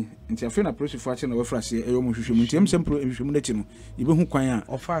Ujane nti afi na prosifo ache na wafrase eyo mo hwehwemu nti emsempro hwehwemu na chi no ibehu kwan a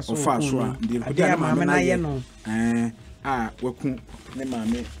ofa so a ndi kodi na maame na ye no waku ne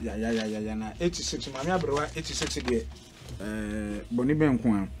maame ya na 86 maame abrewa 86 de boni benko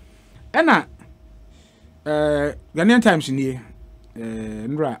a ena Ghanaian Times ni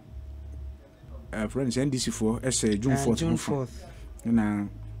nra friends NDC for June 4th na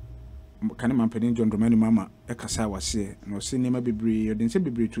kan mampeni John Romani mama e kasa wase no se nema bebre yodin se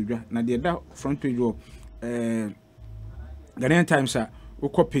bebre tudwa na de da front page wo Ghanaian Times a wo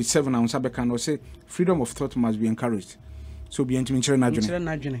page 7 na unsa beka no se freedom of thought must be encouraged so obi antimi nkyere na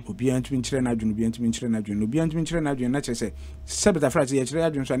adwene obi antimi nkyere na adwene obi antimi nkyere na adwene obi antimi nkyere na adwene na kyese sebeta frati ye kyere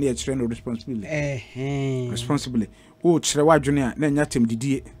adwene so na ye kyere no responsibly o kyere wa adwene a na nya tem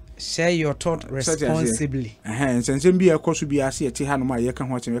didie share your thought responsibly nsensem bi ekoso bi ase eti ha no ma ye ka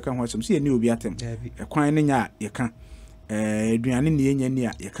ho asem se ye ni obi atem ekwan ne nya ye ka aduane ne ye nya ni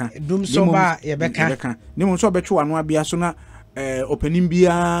a ye ka dum so ba ye beka ne mo so betwe wano abia so na opening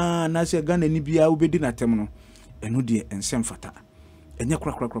bia na se Ghana ni bia obedi na tem no eno de ensem fata enye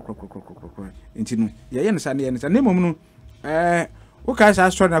kra enti no ye ne sa ne mom no wo ka sa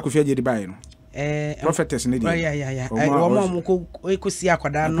story na Kofi Agye bai no prophetess ne dia wo ko ekosi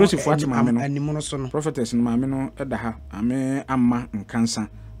akwada no animu no so no prophetess no maame no eda ha ame amma nkansa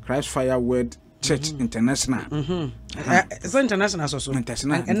Christ Fire Word Church International so international so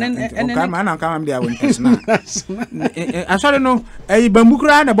international and come na come am dia international asore no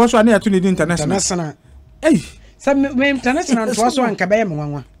bambukura na boso na yato ni international some international to us one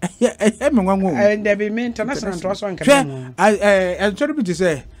cabam. And there be international to us one cabam. I try to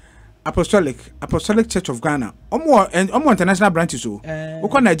say Apostolic Church of Ghana. Omo international branches.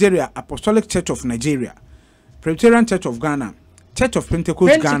 Nigeria, Apostolic Church of Nigeria, Presbyterian Church of Ghana, Church of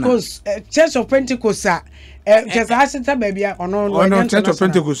Pentecost Ghana. Church of Pentecost, just ask baby on Church of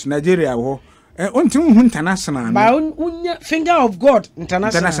Pentecost Nigeria. International. By finger of God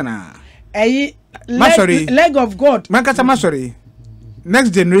international. Leg of God. Mankasa Masori. Next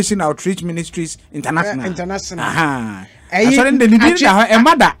Generation Outreach Ministries International. International. Aha. Asori the leader a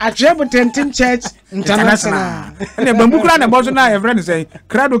mother. Atrebutentin Church International. And the Bambukra and Bosona a friend say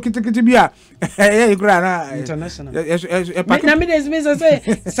Crado Kitty Bia. International. Yes, means I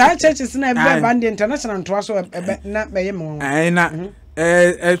say such churches never band international to us not by him.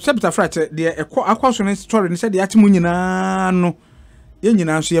 Chapter Frat, the aquation story and said the Atimunina no. Yen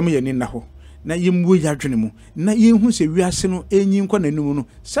nyina so yem ye ni na ho na yem wo ya dwene mu na yen hu se wiase no enyi nkwa nanum no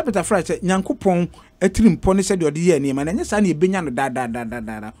sepeta fright nyankopon atirimpo ne se de ode ye ni ma na nya sa na ebenya no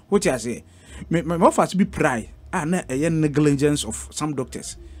da wo ti ase me offers be pry na a negligence of some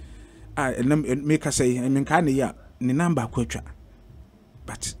doctors make us say I mean kan ya ni number kwatwa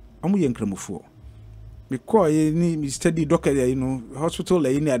but omo ye nkramofo me call ye ni study doctor you know hospital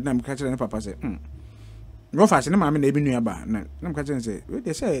ye ni adna me ka kire papa say no fast na mama na ebi nua ba na me ka say we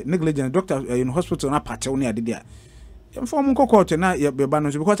dey say negligence doctor in hospital na patel na ade dia inform court na ye be ba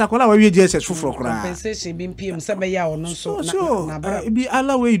no because akola wa wie GSS fufuro kra compensation bi PM se be ya ono so na bi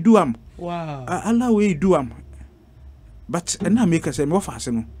ala we do am wow ala we do am but na make say me fast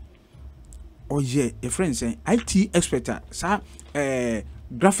no oye a friend say IT expert sa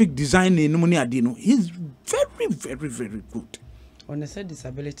graphic design no money ade no he's very good. On the said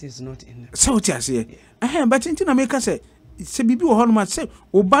disability is not in. So what you say? But in America say bibi wo hono ma say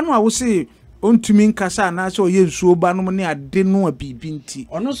oba no a wo say ontumi nkasa na so ye nsuo ba no ne ade no a bibi nti.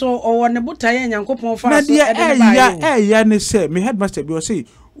 Ono so owo ne botaye nyankopon fa so ya ne say me headmaster bi o say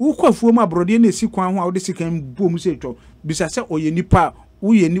wo kwafuo ma brode na esi kwan ho a wo de sikan bom say to bisa say oye nipa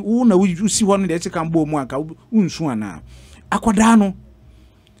wo ye ni wo na wo si ho no de sikan bom aka unsu ana akoda no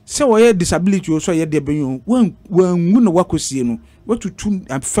se wo ye disability o so ye de benyo wan na wakosie no watutu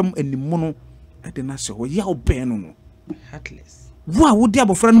afam animu no e de na se wo ya oben no heartless wo de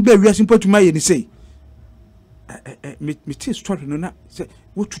abofra no ba wiase mpatuma ye ni sei me te story no na se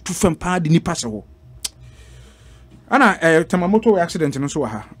watutu fam pa de nipa se ho ana tamamoto accident no so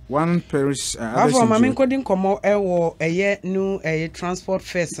ha one Paris afọ ma men kodin komo ewo eye nu transport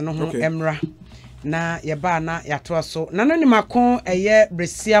first no ho emra na yeba na yato so na no ni makon eye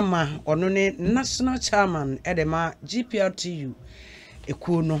Bresiama ono ne national chairman edema GPRTU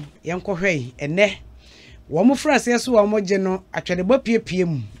ekuo no yenkohwei ene wo mo frase so wo mo je no atwedebo piepie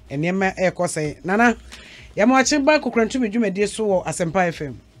mu enema ekosai nana ya mo achi ba Kukurantumi dwumadi so wo Asempa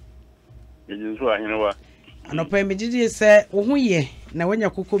FM ejin so ahenewa anopa megidi se wo hu ye na wanya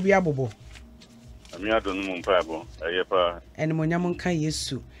kokko bi abobo ami adonu mu mpaabo ayepa ene mo nyam nka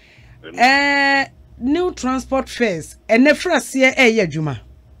Yesu new transport fares ene frase eye adwuma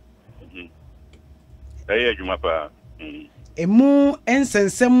adwuma pa emu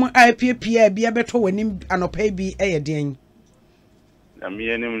ensensem IPPA bia beto wani anopa bi eye den ami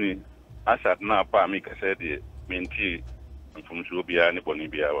enim ni asat na pa mi ka se de menti mfumso bia ne boni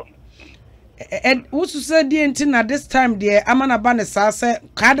bia wa wusu se die nti na this time de amana ba ne sase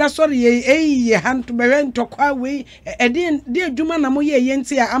kada sori ye hantu be ntokwa we edin de adwuma na mo ye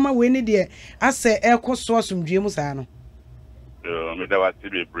nti a ama we ne de ase ekoso asumdwe mu saa no me da wa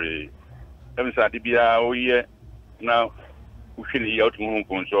tibebre em sa de bia o ye na uhwini ya otu hu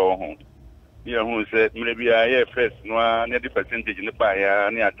konso ho ye hu se mre bia ye first no na the percentage ne pa ya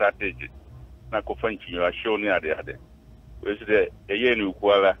ne attach na ko fanchi ya show ne ade we se de ye ni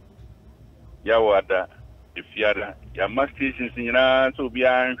ukwala ya wada ifiada ya mass stations nyina so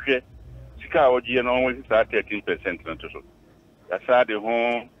bia nhwe sika ogie no we sa 13% na to so ya sa de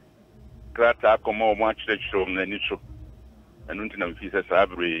ho krata komo mo achirechiro na ni so enu ntina mfisa sa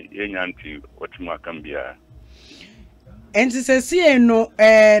abre yenya nti otuma kambia enti sesi no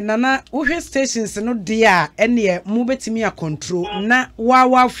nana uhwe stations no dia ene mu betimi a control na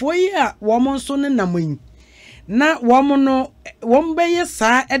wawafo yi a wo mo nso ne namun na womono wombeye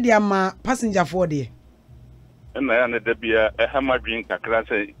saa ede ama passenger for de na ya ne da bia hama drink kakra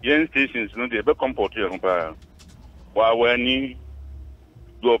say yen stations no de be comport yo pa wa wani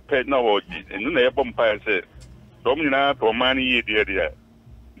go pet na wo enu na ye bompa say dom nyina to mani ye de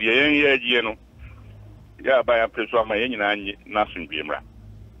yen ye gie no ya ba ya preso ama yen nyina anyi na sunbie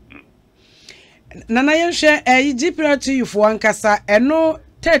nana yenhwe GPRTU fo ankasa eno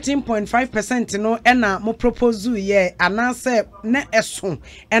 13.5% no ena mo propose ye anase na eso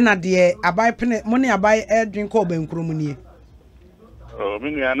ena de abai pene mo ne abai edwin ko bankuro mu nie. Oh,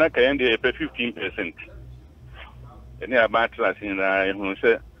 minu ana kayen de 15%. Eni abai class na ehun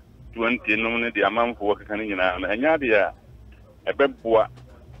se 20 no ne de amamfo kan nyina na anya de a ebeboa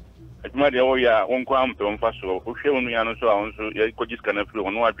adwuma de wo ya wonko ampe mfa so wo hwe wonu ya no so a won so ye kogiska na firi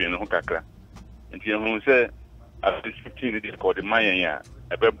wono adwen ho kakra nti ehun se at 15 de ko de mayen ya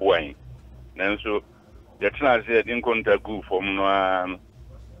ebeboa yin nanso ye tena se de nkonta gu fom no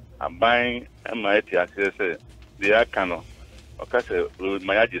aban ma eti ase se de aka no okase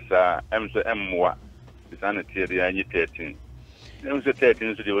mayagisa emso emmoa bisane tie de anyi 13 nanso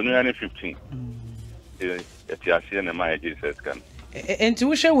 13 so de wonu ya ne 15 eti ase ne mayagisa kan enti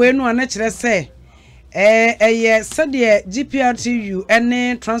wo hwe we nu ana kire se ye sade GPRTU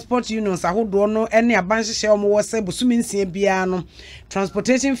ene transport unions ahodo no ene abanhye omo wo se busumi nsia bia no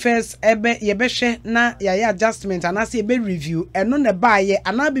transportation fares ye be hwe na ya adjustment anase ye be review eno ne baaye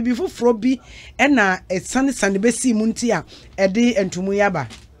ana bibi foforo bi ena sane be si mu nti a ede entumu yaba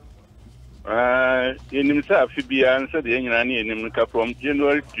yenim sa afi bia nse de nyina ne yenim ka from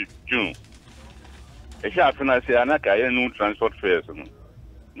January to June afina se anaka ye no transport fares no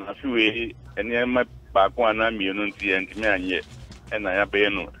na fi we ene ma ba ko ana mienu nti ntimi anye ena ya be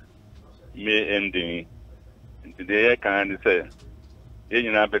no me ending nti de ye kan se ye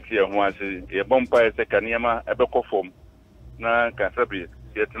nyina beti ye ho ase ye bompa se kanema ebe kofom na ka sabi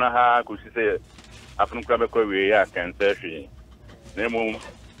ye tena ha ko si se afunu kwa be ko we ya kan se hwe na mo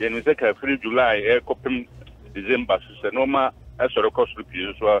ye no se ka free July e kopim December so no ma asoro cost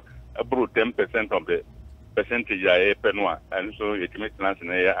rupees so abro 10% of the percentage I penwa and so it makes sense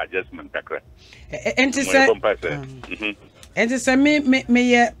na adjustment kakra enti se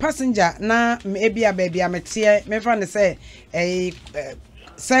me passenger na e bia metie me fa ne say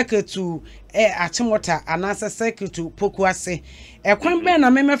circle to achimota anasa circle to pokuase kwan be na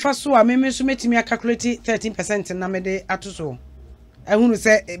me fa so a me so metimi calculate 13% na me de atoso ehunu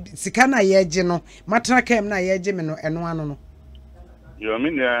se sika na ye gi no matana kem na ye gi me no eno ano no yo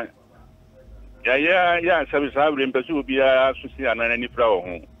minia ya service abre mpesu bia susi anana ni fra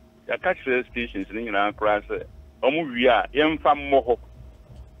ho ya catch stations ni nyina cross omu wi a yemfa mmoho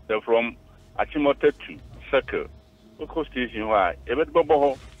from achimote to circle oko station ho a ebet bobo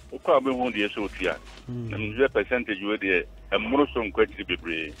ho oko abe hu de so tua na mze percentage we de amuro so nkwatiri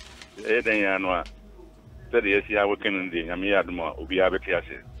bebre den ya no a se de yesi a woken ndi nyame ya dum a obi abeti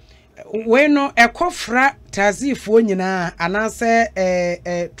ase we no ekofra tazifo nyina anase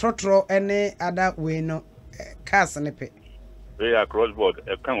trotro ene ada we no cars ne pe we are cross board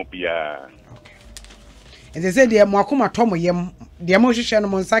e kan obia ende se de mo akoma tomo yem de mo hwehwe no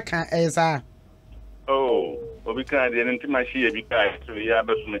mo nsa kan eza oh obi kan de ntima hie bi kai so ya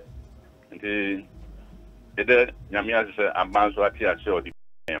besume ente de nyame ase abanzo ati ase odi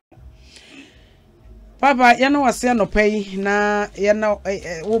Papa yana wase no pay na yana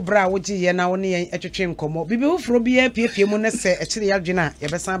wo bra wo gi yana wo ne etwetwe nkomo bibi wofro bi apiepie mu ne se ekire yadwena ye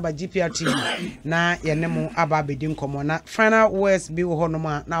besan ba GPRT na ye ne mu aba abedi nkomo na final words bi wo hono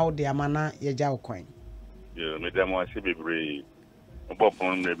ma na wo de amana ye ja wo kwan yo me demo ase bebre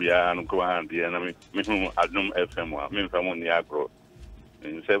obopon me bia anu ko hande na me hu adum FM wa me famu ni agro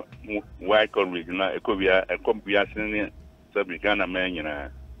nse why call regional ekobia sene sabi Ghana man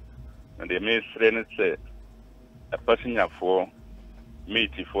nyina and the main friend said a passenger for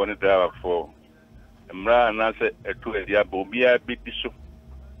meaty for the driver for a mra and answer a two a diabo be a big issue.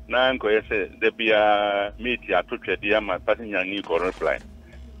 Nanko said there be a meaty a two a my passenger new corner fly.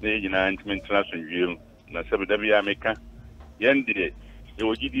 The international view, Nasabia America. Yendi, the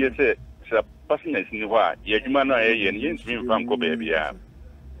OGD said, passengers in the war, Yajumana and Yens being from Cobebia.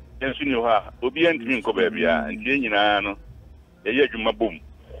 Yes, you know her, Obian Twin Cobebia, and Jenino, a Yajuma boom.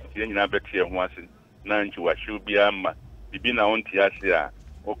 Yenya betia hwase na nchi wa shubia ma bibi na onti asia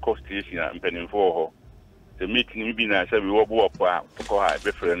o cost station mpenimfo ho the meeting bi na sabi wo bo opa to ha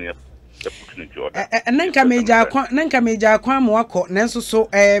be frɛ ne opportunity order nanka meja kwa mo akɔ nanso so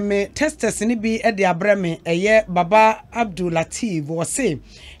me testers ni bi e de abra me eye Baba Abdul Latif wo say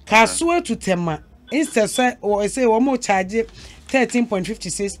kaso atutema instead say wo say wo mo charge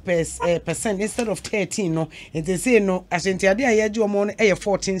 13.56% instead of 13 no and they say no asentiade ayaji omo no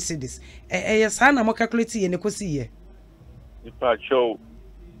 14 cedis yes na mo calculate ye ne kosi ye ipa show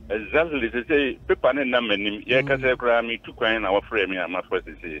exactly they say paper na manim ye ka say kra mi tukwan na wo frame me ma first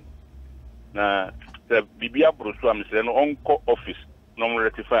say na the bibia broso am say no onko office no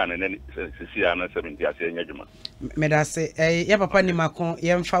rectify and then see an 70 as a judgment. Medase, ya papa ni makon,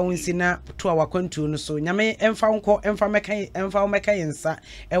 yemfa wonsi na to a wakwantu no so. Nyame emfa nko, emfa meka yensa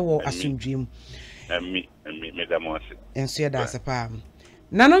ewo asundwem. Me medamose. Enso yeda sepa.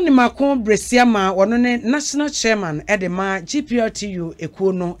 Nano ni makon bresia ma wono ne national chairman edema GPRTU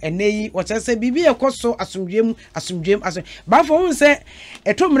ekuo no eneyi wochese bibi ekoso asundwem ba fo won se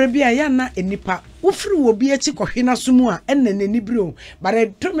etomre bia ya na enipa ufiri wo bi echi kohwe na sumu a enne nani biro bare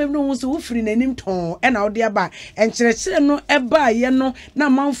etomre no won se ufiri nanim ton ena ode aba enkyerechire no eba ye no na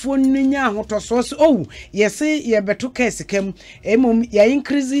manfo nya ahotoso se owu yese ye beto case kam emom ya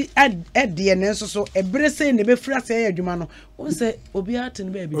increase ade ne nso so ebrese ne be fira se ya adwuma no won se obi ate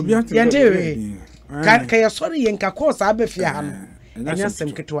ne ba bi yante ka ya sorry yen ka course abefia ha no enya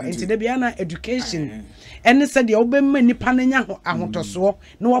sem ketwa enti de bia na education ene se de obemma nipa na nya ahotoso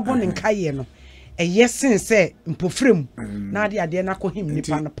na wabo ne nkaye no yesin se mpofrem na ade na kohim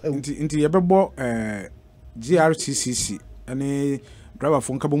nipa na pawu nti yebebo GRTCC ane driver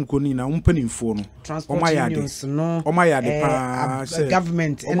fo nkabom koni na umpanimfo no omayade pa se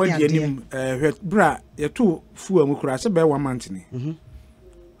government eni bra yeto fu amukura se be 1 month ni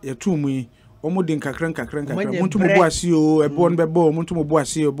yeto mu omudi nkakran muntu mubu ase o ebo no bebo muntu mubu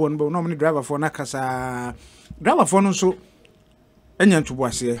ase o bon no me driver fo na kasa driver fo no so enya ntubu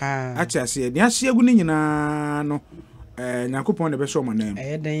ase ati ase ni ase agu ni nyina no Nyakopon ne be so manam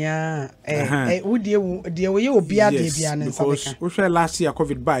den ya wodie wo ye obi ade bia ne nsabeka wo hwe last year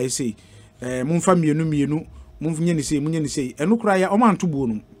covid by say mumfa mienu mumfunye ni say enu kura ya omantobuo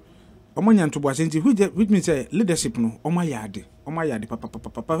no omonya ntobu ase nti which means say leadership no omayade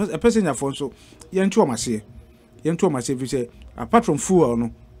papa a person ya fon so yentu omase fi say apart from fuel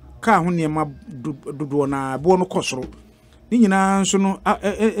no ka ho ne ma dodo na bo no kosoro ni nyina nso no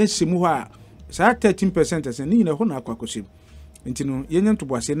esimu ho a sa 13% ase ni nyina ho na akwakosim nti no yenya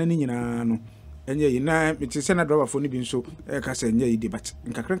ntobu ase na ni nyina no enye yina mitise na driver phone bi nso ka se enye yi but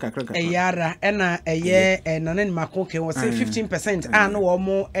nkakran yara ena eye nanen makoke wo say 15% an wo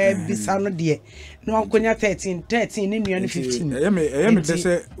mo bisa no de no ankonya 13 ni nua no 15 eye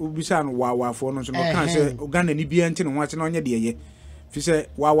dese ubisa no wawafo no so no kan se Ghana ni bia nti no ho ate na onye de eye fi se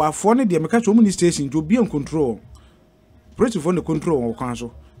wawafo no de me ka so mu ni station jo bia control operative phone control wo kan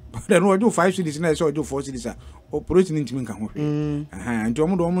so but no ojo 5 cities na so ojo 4 cities operating ntimi nka ho nti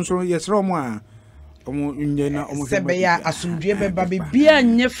omo so yesra omo a omo nye na omo sebe ya asumdwe beba bibia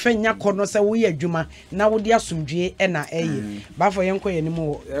nye fenya kono se wo ye adwuma na wo di asumdwe e na eye bafo yenko ye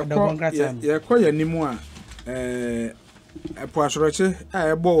nimu da congrats ye ko ye nimu a po asoroche a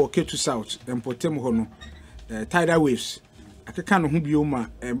ebo Ketu South empotem ho no tidal waves akeka no ho bioma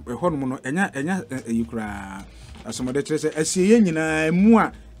ho no no enya yikura asomode kire se asiye nyina emu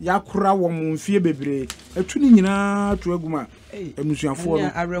a yakura wo mfie bebre atuni nyina to aguma emusuafo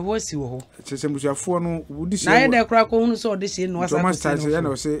no arehosi wo ho sese emusuafo no wudi se na ye de kura ko hunu so de se no asa Thomas Stars ya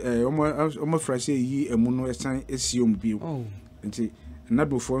na se omo frase yi emu no esan esiom bio nti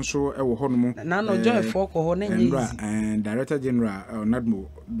nadofo nso ewo ho no mo na no joy for ko ho na nyi director general nadmo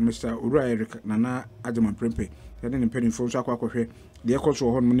Mr. Ura Eric Nana Ajaman Prempe yade ne penifo nso akwakohwe de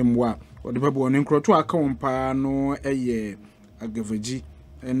ekoso ho no ne mwa ode babo ne nkroto aka wompa no eye agavaji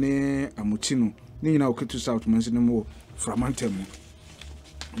ene amutino ni nyina Ketu South mansi ne mo framantem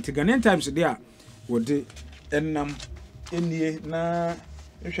nti Ghanaian Times dia wode enam enie na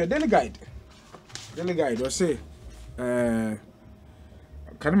hwe delegate o say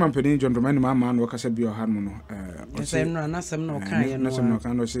kanema mpeni John Romani mama no kasa bi o han no nasem no kan ye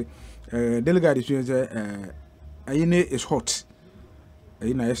no say delegate say ayine is hot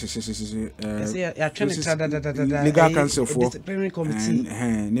ayina ya twene legal council for disciplinary committee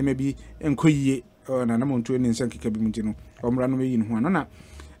ne mebi enkoyie na monto ne nsan keka bi munti no omra no meyi no na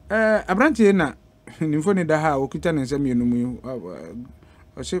abrante na nimfo ne da ha okita ne nsam yenu mu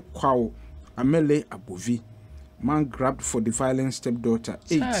o se kwawo amele abovi man grabbed for the violent stepdaughter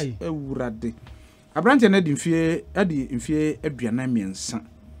 8 ewurade abrante na di mfie aduana miensa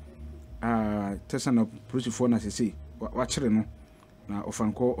tesana police for na sese wa kire no na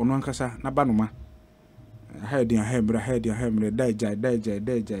ofanko ono ankasa na banoma haidia hemre dai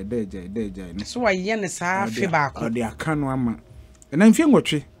so wa ye ne sa fe ba ko de aka no ama na mfie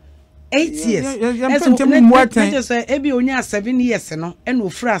nwotwe 8 years yampente mu atan je say ebi onya 7 years no e no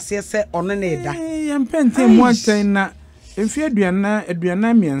ofura ase se ono na eda yampente mu atan na mfie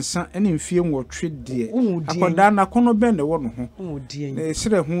aduana miensa ene mfie nwotwe de akoda na kono ben de wo no ho na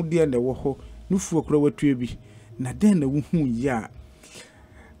sire hu de ne wo ho nufu okura watue bi na den na wo hu ya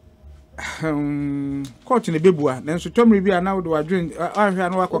court ne bebua na nso tomri bia na wo de wadwen ahwe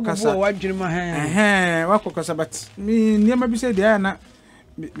na wakokasa wadwen ma wakokasa but mi niam bi se dia na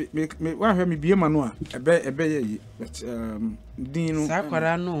me wa hwe me bie ma no a ebe ye but din no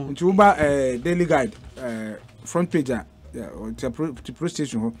sakwara no nti wo ba daily guide front page a to pro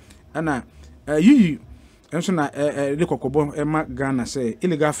station ho ana yiyi enso na de kokobo e ma Ghana say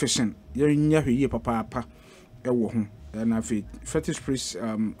illegal fishing ye nya hwe ye papa wo ho na fe fetish priest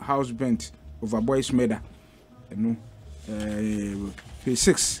house bent over boys murder no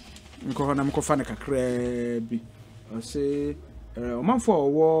P6 nko na mko fa na kakra bi o say omanfo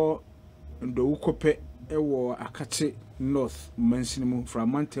owo ndo ukope ewo akate north mansinimu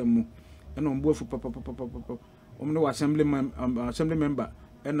from mantamu ena ombuafu papa omne wa assembly member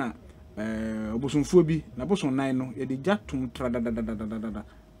ena obosonfo bi na boson nan no ye de jatum tradadadadada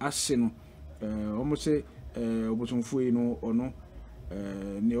ase no omo se obosonfo yi no ono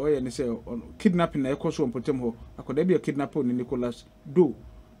ne oye ne se kidnapping na ekoso ompotem ho akoda bi kidnapper ni Nicholas do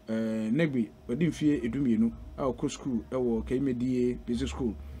nebi odi fie edumienu a ko school ewo Kemedie business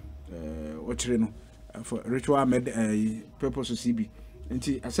school ochire no for ritual med purpose CB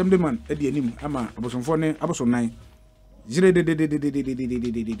nti assemblyman e de anim ama abosonfo ne aboson nan jire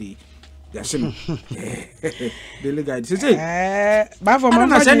de yasino daily guide say ba for man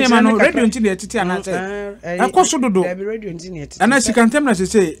na sene ma no radio nti de titi ana say akoso dodo radio nti ne titi ana sikantem na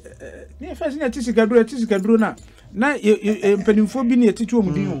say ne first na titi kaduro na mpanimfo bi ne titi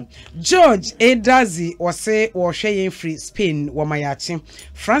omudin George Edazi wose wo hwe yen free Spain wo mayachi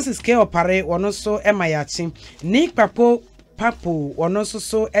Francis K Opare wono so emayachi Nick Papo wono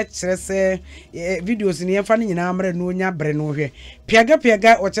so ekyerese videos ni yemfa ne nyina amre no nya bre no hwe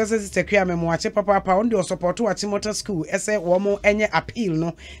piaga o chese sitekua memwache papa on de support wachi motor school ese wo mo enye appeal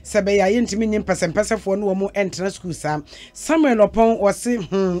no sebe ya yentimi nyim pesempesefo no wo mo entra school sam Samuel Opon wose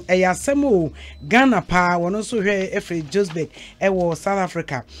eyasem o Ghana pa wono so hwe efre Josbek ewo South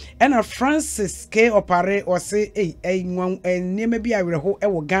Africa ena Francis K Opare wose niema bi awereho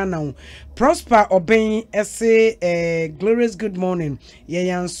ewo Ghana Prosper Oben ese glorious good morning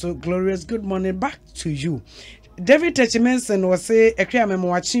yeyanso glorious good morning back to you David Techimenson was say ekria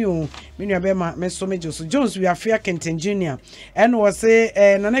memwachi o menu abema meso mejoso Jones we afia Kenton Junior and was say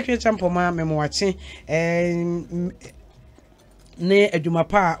nanekwe champoma memwachi ne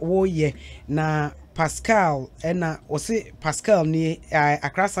adwumapa wo ye na Pascal ena wose Pascal ni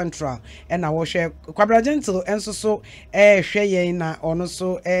Accra Central ena wo hwe Kwabra Gentle enso so hwe yen na ono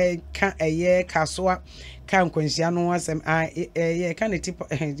so ka kasoa kan kwansia no asem ye kan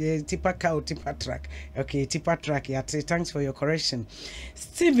tipa track okay tipa track ya thanks for your correction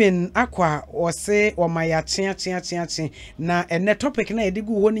Steven Akwa wose o maya chia na ene topic na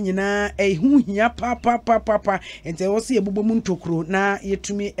edigu ho ni nyina hu hia papa ente wose ebubo mu ntokuro na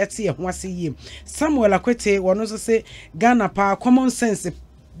yetumi ete ho ase yie Samuel Akwete wono so se Ghana pa common sense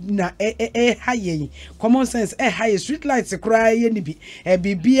na haye common sense haye street lights kura ye ni bi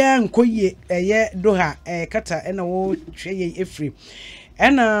bibia nkoye ye doha kata ena wo hweye efri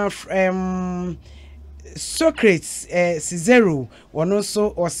ena Socrates Cizero wono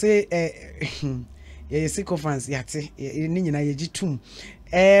so o se ye sycophants yate ni nyina ye gitum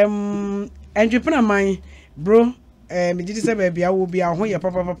endwepena man bro me didi se ba bia wo bia ho ye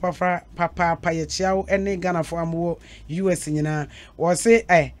papa ye chiawo ene Ghana fo amwo US nyina wo se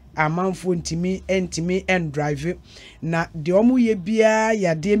amanfo ntimi and drive na de omu ye bia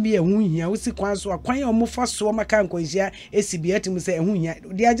ya de mi ehun hia wo si kwan so akwan omu fa so maka nkwanhia esibia tim se ehun hia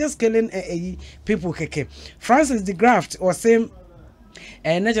they are just killing people keke Francis de Graft or say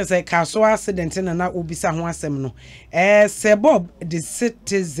na just say kaso accident na obisa ho asem no Sebob the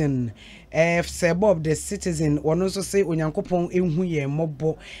citizen Sebob the citizen wono so say onyankopon ehun ye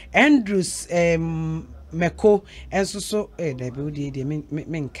mobo Andrews Meko enso so da be de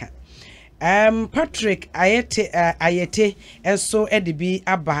menka Patrick ayete enso edibi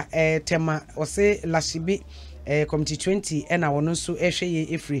aba tema o say lashibi committee 20 ena wono so ehwe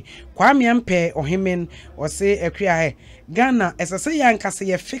efri Kwame Ampe ohemen o say ekua Ghana esase yankase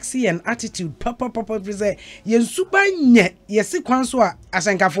ye fix yen attitude papa present yen subanye yesi kwanso a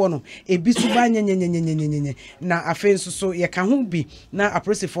asenkafo no ebi subanye na afenso so ye ka ho bi na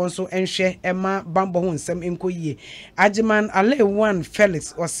apresifo so enhwe ema bambo ho nsem enkoyie Ajiman Ale1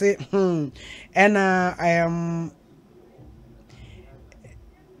 Felix o say ena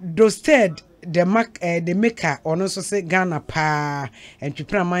Dosted the maker ono so say Ghana pa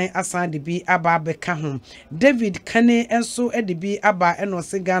entwipraman asan de bi aba beka ho David Kane enso de bi aba eno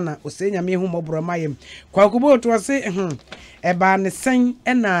se Ghana o se nyame hu mobro mayem kwakubo to se eba ne sen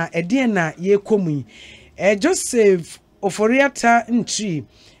na ede na ye komu Joseph Oforiata ntri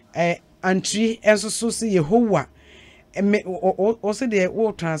antri enso so se Yehowa o se de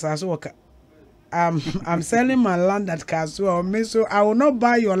wo transaso waka I'm selling my land at Kasua. So I will not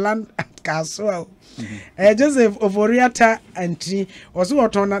buy your land at Kasua. Joseph Ovoriata and also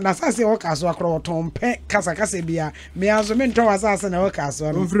Otona Nasasi or Kasua Croton, Pe Casacase Bia, me as a mentor assassin or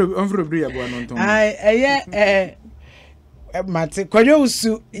Casua. Mate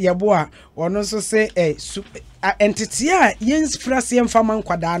Koyosu Yabua, or also say entity yens frasian faman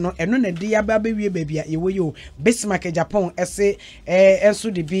kwadano eno na dia ba be wie babia yewoyo Bismarck Japan ese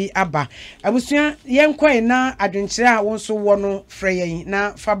enso de bi aba abusua yenkoi na adwenkyere a wonso wo no freyen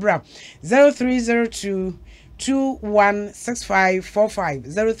na fabra 0302 216545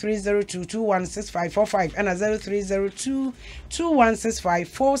 0302216545 and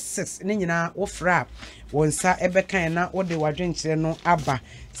 0302216546 ni nyina wo fra wonsa ebekan na wo de wadwenkyere no aba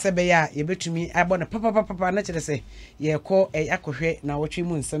sebeya yebetumi abona papa na kire se ye ko akohwe na wotwe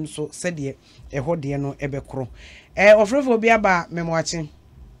mu nsem so sede ehode no ebekro ofrefo bi aba memoache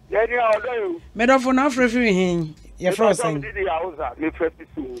ye ni odo medofo na ofrefo hin ye frosen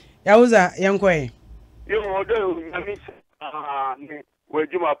yauza yankwe yo odo nyami ne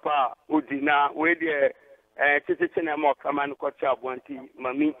wejuma pa odina we de tete na mo kaman ko cha bonti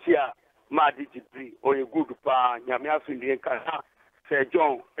maminchia ma digibri oye good pa nyami afindie kana Sir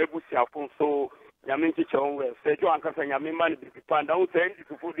John ebusia fonso nyame nchiche onwe Sir John ankasa nyame man bi panda wo se ndi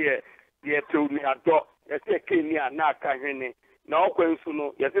fufu de peuni ado yese keni na aka hwene na okwensu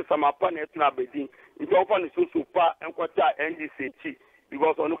no yese samapa na etuna abedi nti ofa ne susu pa enkwata NDC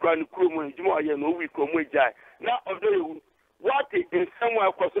because onu kra ni krumu njimo aye no wi ko mu ejai na odo ewu what in someone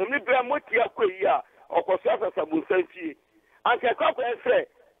akoso mi bra moti akoyi a okoso asasa bunsanti anke kwakwa ese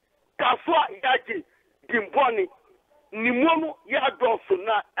kaswa yaji dimboni ni mono ya doso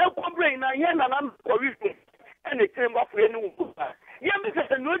na ekobre na ye na na kowifu ene temba fo ene wo ya mi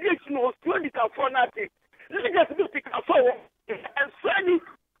se no die chi no sto di ka fo na ti le just do ti ka fo and swani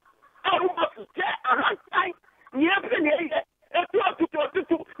aru ma su je aha tai ni e pe ni e tu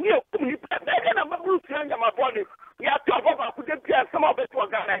ni o ku ni pe na ma bru ti anya ma body ya to baba ku de bia sama be to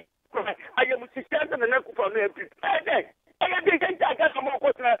ga nai aye mu si stand na ku fo no e bi aye de ga ga sama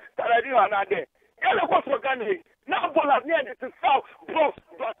ko tra tarari na de ele ko so ga nai now bola near the south bros.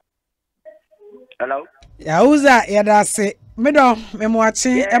 Hello. Yauza yadase medo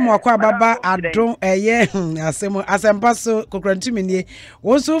memwachi emwakwa baba adon asemo asempaso Kukurantumi nie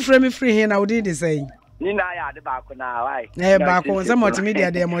wonso frame free here na wodi de say ni na ya de ba ko na wai ba ko se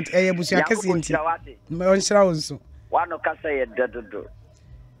multimedia de mot busua kese nti on shira wonso wano kasa ye dododo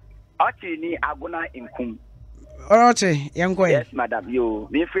ochi ni aguna inkum ochi yankoy yes madam yo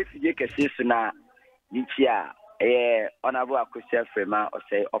me free fije kese so na nichia honorable Akosia Frema or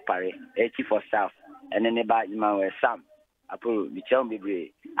say opare chief of staff and then about Emmanuel Sam Apo Michel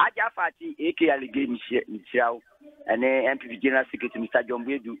Bibre Aja Fati AK Allegation Michel and then MPP General Secretary Mr. John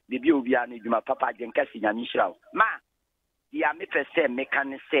Bedu the Biobia ni Juma Papa Jenkasi Nyamishra ma ya me pese me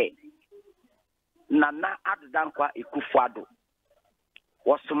kan say nana adankwa ekufuado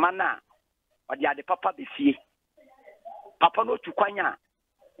wasumana odi ade papa befie papa no tukwanya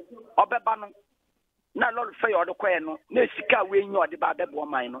obeba no na lolu fe yo de koye no na sika we nyi ode ba bebo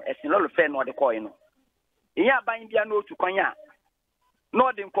man no esin lolu fe no ode koye no iya ban bia na otu kwanya na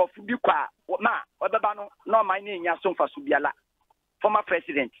ode nkofu bi kwa na obeba no na man na nya so mfaso biala former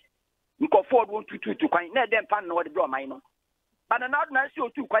president nkofu ode won tutu kwan na ede mpa na ode bro man no bana na ode na si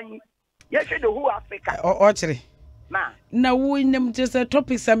otu kwan ye hwe the whole Africa o chire na wo nem just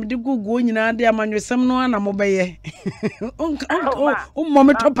topics am de gugu nyina de amanwesam no na mo beye mo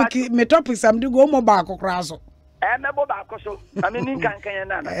me topics am de go mo ba akokra so me bo ba akoso amini kankan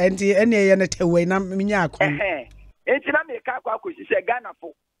na na enti ene ye na tewe na minya akon enti na me ka akwa akosi se Ghana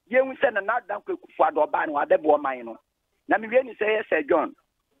fo ye hu se na dan kwa kufu ado ba no abebo man no na me wie ni se ye Sir John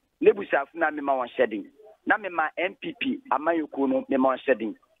lebusafu na me ma won shedding na me ma MPP amayoko no me ma won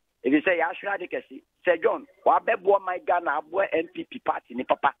shedding if you say ya shura de kesi Sir John wa bebo my Ghana abo NPP party ni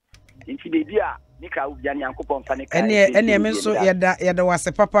papa nti bebi a ni ka ubia ni yankopon fa ni ka ene me so yeda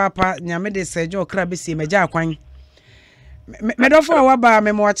wase papa nyame de Sir John kra be si meja akwan medofo wa ba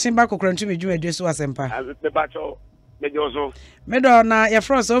me mo achi ba Kukurantumi dwuma dwe so wasempa me bacho me jozo medo na ye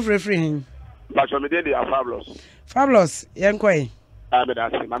frost of free hin bacho me de fabulous yenkoi me da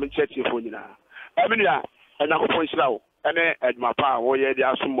se ma me church fo nyina amenia na ko fon shirawo ene edma pa wo ye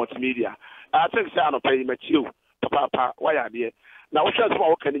dia so multimedia I think say no pay me chiu papa why are there na wo hwese ma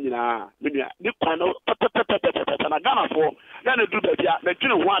wo kan nyina menua ni kwan no na Ghana fo na na du bia na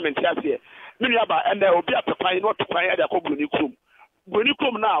dwene ho amenti ase menua ba ene obi apepan no to kwan e da ko broni krom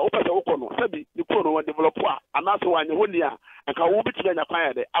na wo pese wo kono sabi ni kro no develop a anaso wanye honi a anka wo bi tinya kwan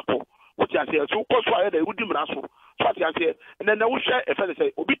ya de apo wo ti ase so ko so ya de wudi mra so so ti ase na wo hwe e fe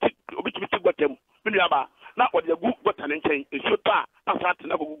say obi obitumi ti gotem me nuaba na ode gu gotane nchen esuo ta asate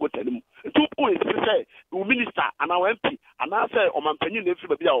na gu gotane mu ntu o say o minister ana MP ana say o mampanyin na efi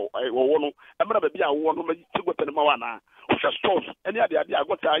ba bia wo no emra ba bia wo no ma ti gotane ma wana o sha stores eni ade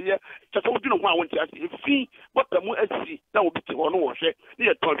agota ye chese wo dinu ho a wonti ase efi gotamu asi na obiti ho no wo hwe ne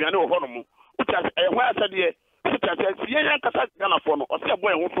ye toduane wo ho no mu uti ase ho asade si ya kasa Ghana for no o se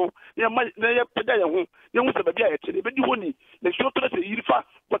boy ho so ye ma ye peda ye ho ye hu se ba bia ye kire be di honi na shi oto se yirifa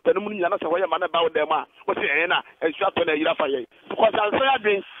gotane mu nyana se ho ye ma na ba wo dem a wo se ye na shi ato na yirifa ye because an say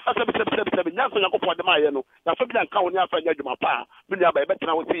adwen asabe nyanso yakopɔ dem aye no na so bia nka wo ni afa nya dwuma pa me nya ba e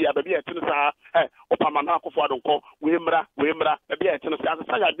betena wo se ya ba bia ye tene sa opama na akofo adonko we mra ba bia ye tene sa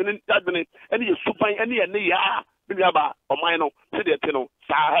asa ya adwene ene ye suban ene ye ne ya Biaba or mine, said the Tino,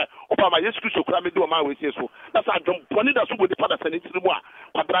 Sah, Opama, yes, Kura, me do my way, so that's a jump, Bonita, so with the father, and it's the one.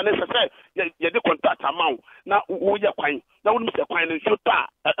 But Branessa said, you contact amount. Now, we are quite, now, Mr. Quine and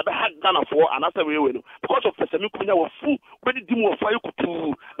Shota, I had done for another way, because of the Semikunya was full, but the demo of fire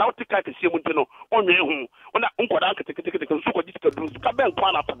could now take out the Simuntino on your home. When I uncle take a super disco, Cabin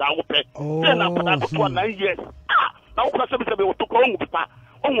Kwana for that, then after that, for 9 years. Now, Casabi to go with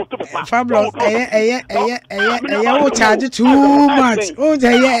Fabulous. Oh, charge too much. Oh,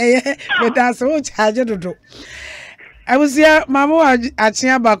 but that's all charge to. I was here, Mamma, at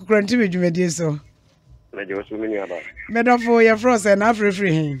Kukurantumi with you so. Better for your frost and after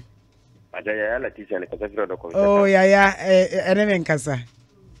free him. Oh, yeah, and Casa.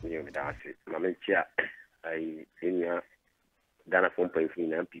 Mamma, I senior Dana from Payfin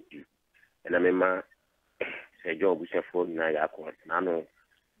MPP, and I remember a job with a phone. Nano.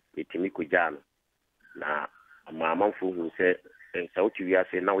 Itimi kujano na mama mfu se sauti wi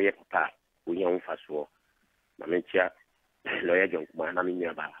ase na wo ye papa wo nya mfa so na mentia lawyer John kuma na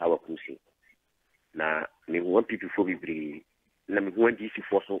me ba hawa kusi na me won people for bibiri na me won DC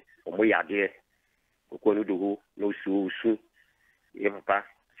for so omo yade ko no do no su ye papa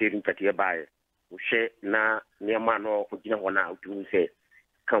se rin tatie bae wo hye na ne ma no ogina wona otu se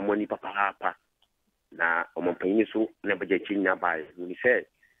kan moni papa na omo panyin so na baje chinya bae ni se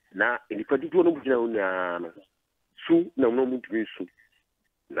na ilipadi do no bugina unya no su na no mutumi su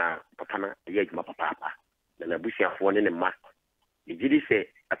na papa na ye juma papa na busiafo ne ma e gidi se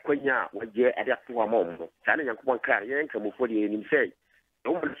akwanya waje ade ato amom sa na yankopon kar ye nka mo fodi enim se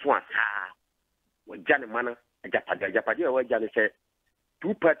no mo so asa wajane mana ajapade wajane se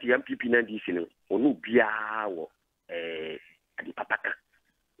two party MPP na DC no onu bia wo ade papa ka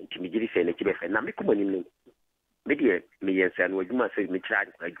ntimi gidi se ne kibe fe na me kuma nim media me yensa no adwuma se me kira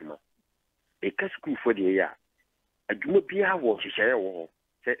adwuma e ka school for the year adwuma bia wo hyehyɛ wo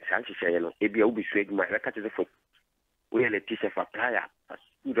se san hyehyɛ no e bia wo bisu adwuma e ka te fo wo yɛ le teacher for prayer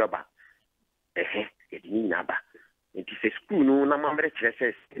school raba e di na ba nti se school no na mamre kyerɛ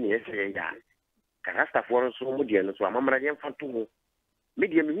sɛ ne yɛ ya karasta for so mo die no so mamra yɛn fanto ho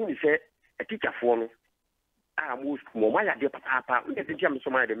media me hu ni sɛ a teacher for no a mo school mo ma ya de papa wo de teacher me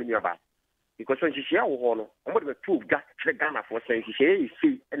so ma de me nuaba because when she share wo no omo de prove that chere Ghana for say she share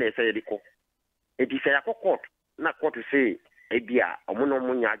see na say de ko e di say akokot na court say e bia omo no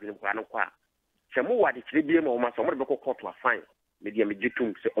mo nya adwene kwa no kwa se mo wade chere bia mo ma so omo de ko court wa fine me dia me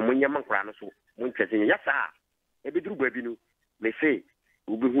gitum se omo nya man kwa no so mo ntese nya sa e be duru ba bi no me say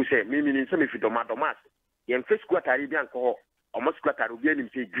ubi hu say me ni se me fi domadomas ye face quarter bia nko omo quarter obi anim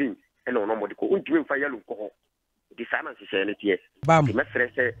say green e no mo de ko untimi mfa yellow ko di sana se share ne tie me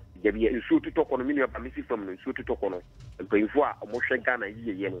frese debi nsu tuto kono mini ba misi fam no nsu tuto kono mpanyfo a omo hwe Ghana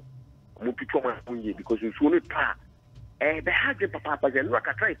yiye no omo tuto ma hunye because nsu no pa be hage papa je no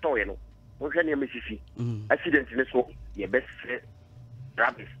akatra itoye no mo hwe ne mesisi accident ne so ye best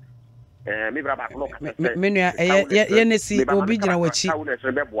rabis me braba ko kata me nua ye ne si obi gina wachi ka wona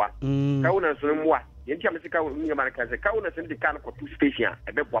so beboa ka wona so moa ye ntia me sika ni ma ka se ka wona so ndi kan ko two station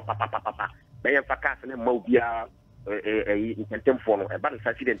e beboa papa be ye faka se ne ma obia intempo no e ba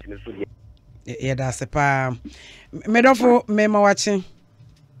accident ne so ye da se pa medofo me ma wachi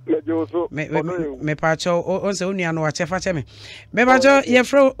me pa cho on se onua no wache fa che me pacho ye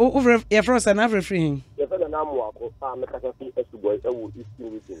fro se na free ye fa na mo ako pa me kasa fi esuboy e wo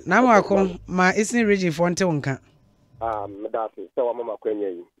eastern region na mo ako ma eastern region fo nte wonka me da se wa mama kwanya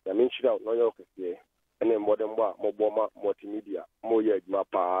yi ya me nchira no yo kese ene modern ba mo boma multimedia mo ye adwuma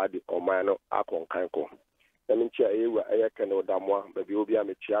pa de oman no akonkan ko minchi ayewa ayeka no damwa baby obi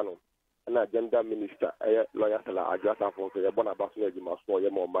amechia no na agenda minister aye lawyer sala ajasa for ye bona baso na ejima so ye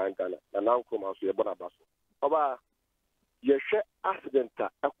mo mangana na nanko ma so ye bona baso oba ye hwe accident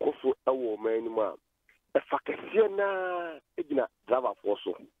akoso ewo manima e fakese na ejina driver for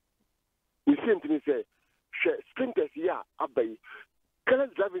so we see ntimi say hwe sprinters ya abai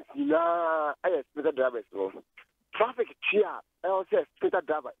current drivers na I speeder drivers no traffic chia I also speeder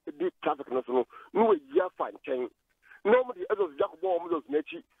driver the traffic no no year fine chain normally as of Jacob those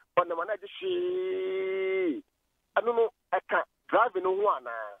nechi on the manage she I don't know I can't drive no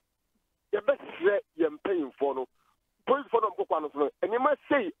one the best you're paying for no police for them go no and you must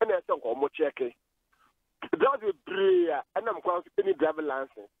say and I don't go check that's a prayer and I'm going to any driver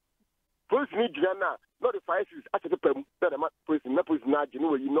license police need Jana not the fire is at the pem that I'm police not you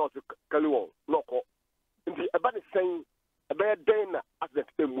know you know to Kaluon no call and the about the saying a bad day as that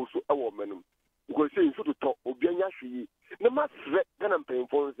musu a woman because saying so to talk obianya shi no matter then I'm paying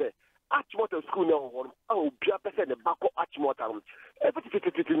for say Achimota school now oh be a person the back of Achimota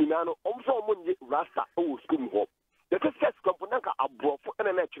everything no also money rasta oh school home the first component abroad for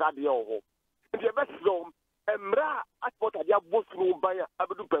an natural day home and the best zone Emra Achimota dia boss no buy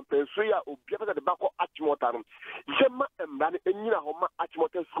abedu pempen so ya obi a person the back of Achimota no jema emra enyina homa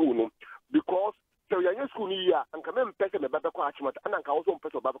Achimota school no because so your school here and come person the back of Achimota and can also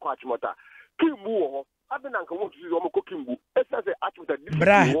person back of Achimota kimbu I've been uncle want to use Kimbu.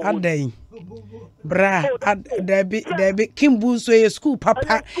 Bra, Aday. Bra, there be Kimbu so your school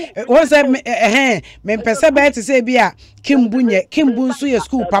papa. Was a me perceive to say Bia Kimbu so your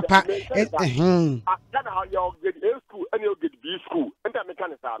school papa. That's how you get A school and you get B school and that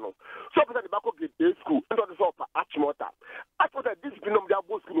mechanics are no. So the back of get A school and the sort of Achimota. I thought that discipline of their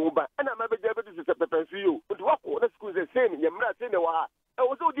boss school and I remember this is a pepper for you. But what the school is saying, you're not saying I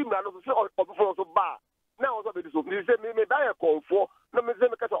was so dim of so bar. Now also be so me buy a call for no me say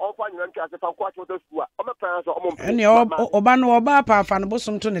me kasa on fan nyan kase fan kwa choto school o me parents o mo ene oba no oba pa fa no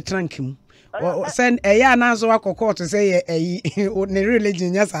bosom to ne trankim send eya na so akoko to say ne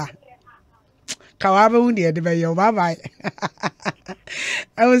religion yasa kawabe hu de de be yo bye bye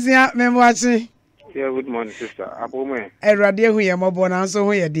I was here me watching. Yeah, good morning sister abome erade hu ye mobo na so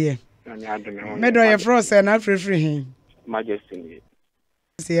hu ye de me do ye fro say na free hin majesty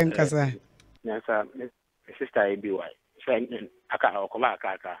see nkasa yes sister ABY aka okola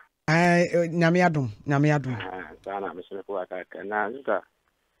aka nyame adom sana me se ko aka na sister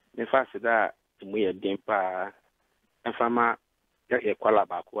me fast da mu ye den pa enfama ye kwala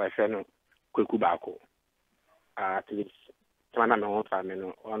ba ko efe no kweku ba ko at least twana me won fa me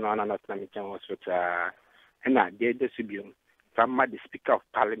no ono na not na me chen hospital na de subium from the speaker of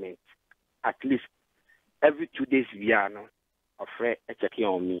parliament at least every 2 days via no offer a checking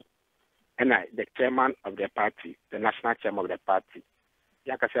on me. And the chairman of the party, the national chairman of the party,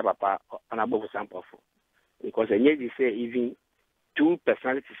 Yakasha Papa, honorable sample for. Because they say even 2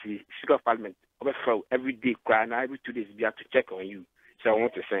 personalities, Speaker of Parliament, overflow every day, cry, and every 2 days, we have to check on you. So I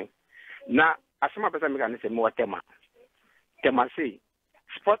want to say. Now, as some person can say more Tema say,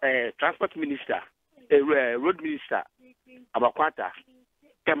 transport minister, road minister, Abakwata,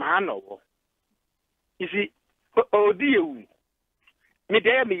 Temahano. You see, oh dear. Me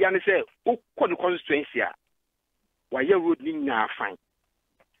there me yan say o ko the constituency why your road ni na fine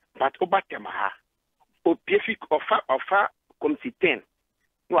but obatem ha o piefi offer committee 10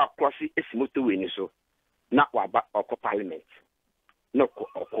 no across esimoto we ni so na waba oko parliament no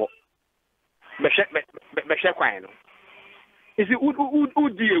oko be she kwan no is it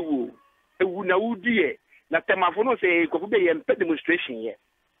die ewu na udie na temafo no say ko be ye demonstration here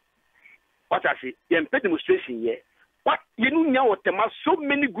what I say ye demonstration here. What you know what so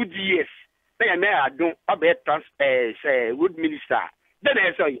many good years. They are don't about road minister. Then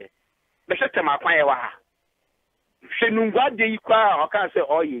I saw you. The shut my choir. She knew what they or can't say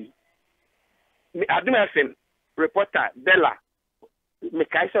oh ye. I do have him reporter Bella. Me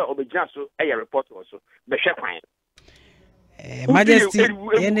Kaiser Obejanso a report also. The shepherd. Majesty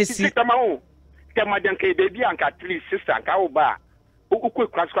NC. Tamadan ke baby and at least sister and Kauba. Ukwe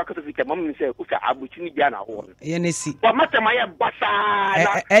kwaskwa kato fike mom say ufa abuchini bia na ho yenesi wa matemaye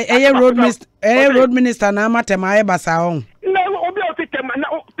basa road minister na matemaye basa on na obi otitema na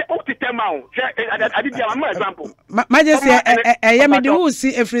otitema on adidi am example majesty me de hu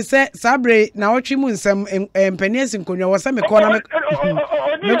si efrise sabre na otwi mu nsem empanies nkonwa wo se me ko na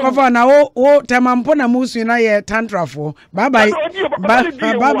me ko fa na wo temampo na musu na ye tantrafo bye bye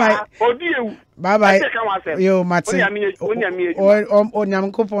bye bye yo Martin o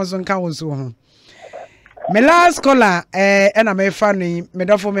nyam kopon so nka wo so ho me last caller na me fa no me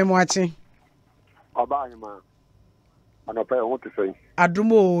dofo me mo achi oba hima anopa e ho te sei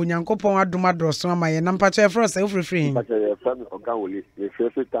adumo nyankopon aduma droso ama ye na mpacha efro se ofrefri hin mpacha ye fa oga wole ye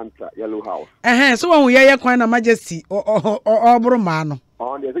fefe tantra yellow house so wo ye kwan na majesty o bro ma no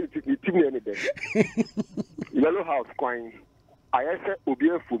on the team any day yellow house kwan ayese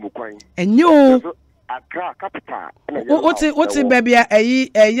obi afu mu kwan enyo Accra capital. What's it, baby?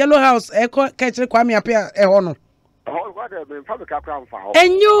 A yellow house, echo catch the Kwame up here, a honor. What a public crown for.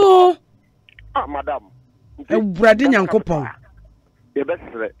 And you, madam, a Bradin and coupon. The best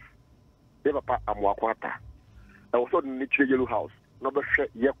threat. They were part of Wakwata. I was on the yellow house, number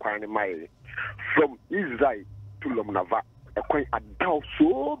year quine mile. From Israel to Lomnava, a quite a down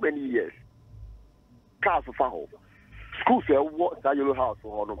so many years. Cars of our school say what that yellow house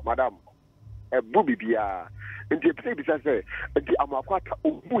for madam. A booby beer. And the place I say, the Amaquata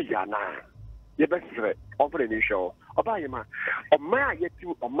Ubuyana. Your best threat, over the show. Obayama, or my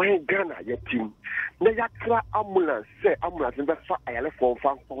yetim, or my Ghana yetim. Nayatra ambulance, say ambulance, and that's why I left for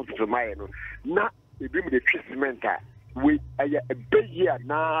to my not the bring the treatment with a big year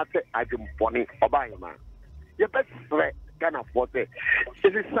now. I don't want it. Obayama. Your best threat, Ghana for it.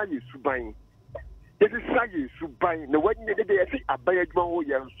 It is Sunny Subine. It is Sunny Subine. The way they say a bayadmo,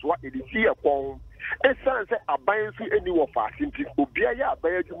 and swat it is here upon. And son said, a baying to any of us, into Ubia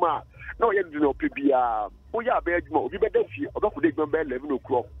Bayaduma. No, you know, Pibia. Oh, yeah, Bayadmo. We better see, or don't put 11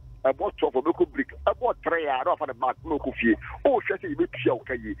 o'clock. I bought 12 of local brick. I bought 3 out of the back, no coffee. Oh, she said, you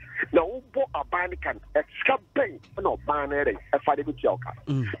okay. Now, who bought a bannican, a scab bank, no banner, a fighting with Yoka.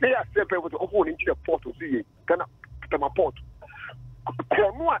 They are separate with the whole into the port to see, cannot put my port.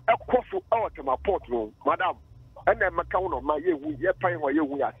 Cornua, a cross out to my port room, madam. And then my count of my year, we are paying what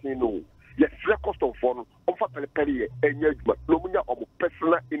you are saying, no. Yes, cost of phone, offer penny, and yet, Lumina of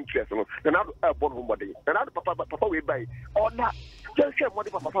personal interest. Then I'll born somebody. And I'll papa will buy. Or not, just share money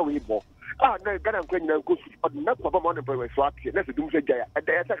for papa will buy. Ah, no, Ghana going to go not papa money for a swap. Let's do say, and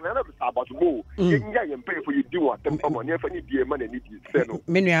they attack another about to move. And pay for you do what them come on, if any dear money need you.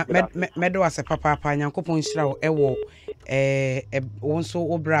 Minia, Meadow as a papa, and coupon straw, a war, one so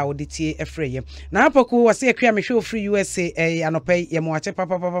obra, or the a free. Now, Poco was a crime show free USA, and pay Yamoache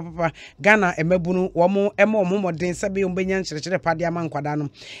papa. Ghana emebunu womo emo momodin sabe umbenya nchirechire padia man kwadano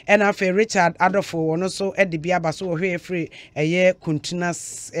ena fe Richard Adolfo wono so edibia baso wo hwe free eye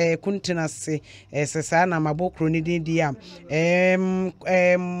continuous sesa na mabokro ni dia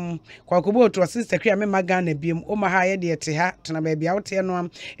kwa kubo to sister kria me magana biem o ma ha ye de te ha tena ba bia wote no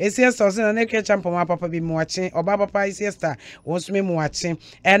am esiesta so na neke champo ma papa bi mu wache oba papa esiesta wonso me mu wache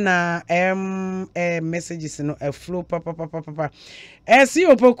ena messages no flow papa esi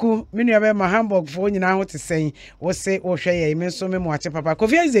opoku minu abe ma Hamburg fo nyina ho te sen wo se wo hwe ye me so me mo ache papa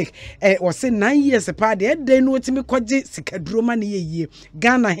Kofi Isaac wo se 9 years pa de den no timi kwaje sikaduro ma ne yeye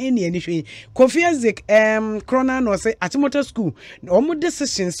Ghana he ne ani hwe Kofi Isaac krona no se Achimota school omo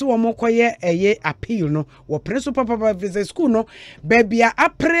decision so omo koye eye appeal no wo principal papa visit school no babia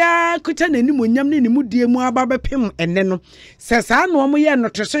aprea kuta nani monyam ne mu die mu aba bepem enne no se sa no omo ye no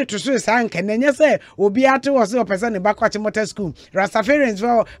tose sa nka nenye se obi ate wo se opesa ne bakwa Achimota school Rastafarians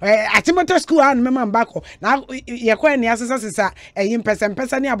for Achimota school and mema mbako na yekwa ni asesa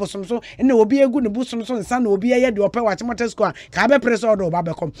pesa ni abosomso ene obi egu ne busomso nsa na obi ye de opa Achimota school ka be press order oba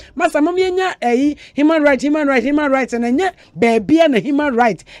be kom masa mom yenya human right and enye baby na human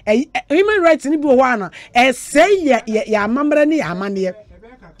right ni bi wo ana say ya amamra ni amane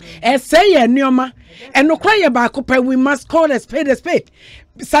say ya nioma enokwa ye ba ko we must call a spade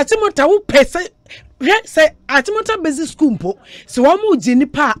Achimota wo pese say Achimota basic school mpo se wo mu gini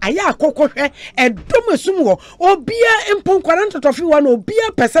pa aya akokwohwe edomesum wo obia emponkwara ntotofi wa na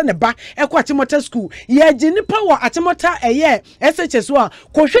obia pese ne ba ekwa Achimota school ye gini pa wo Achimota SHS wo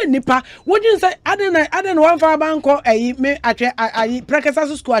kohwe nipa wodin say aden wan fa banko me atwe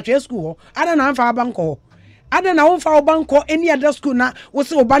prekasa school atwe school ho aden na fa banko Ada na wonfa obanko any other school na wo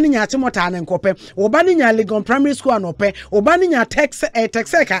se obani nya Achimota na nkope obani nya Legon primary school anope obani nya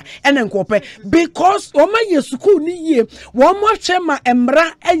Texeka ene nkope because o ma ye school ni ye wo mo chema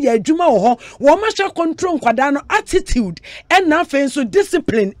emra eye adwuma wo ho wo ma hwe control nkwada no attitude and afen so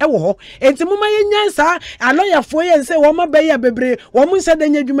discipline e wo ho enti mo ma ye nyansa aloya fo ye nse wo ma be ya bebre wo mo nse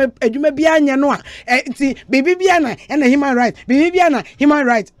danya adwuma bia anya no a enti bibi bia na ene human right bibi bia na human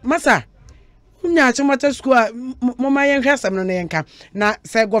right masa nya Achimota school mama yen hwasam no yenka na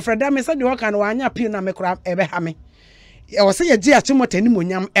se gofreda me se de woka no anya appeal na me kura ebe ha me wo se ye gi Achimota ni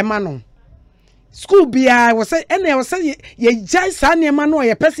monyam ema no school bia wo se ene wo se ye jai sa ne ema no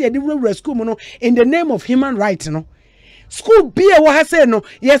ye pese ye di wura school mu no in the name of human right no school bia wo ha se no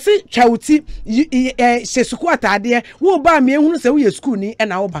ye se twauti she school atade wo ba me ehunu se wo ye school ni e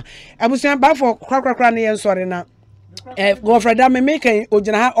na wo ba abusuan ba for krakrakra ne yen sori na Gofreda me make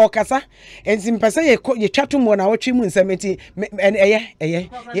ojina ha okasa enti mpese ye twato mo na wotwe mu nsameti eye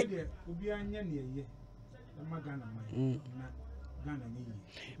obi anya ne eye magana na Ghana ni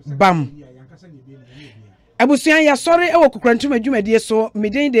bam Abusuan ya sorry e wo Kukurantumi adwumadie so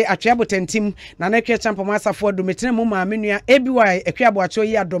meden de atweabo tentim na na twa champo masafo do metene mu ma menua ABY ekweabo acho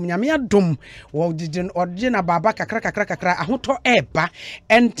yi adom nyame adom wo dide na baba kakra ahoto eba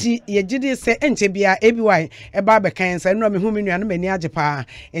enti yegide se enche bia ABY eba be kan sa no me hu menua no mani ajepa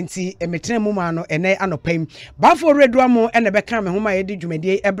enti metene mu ma no ene anopam bafo redua mo ene be kan me hu ma yedi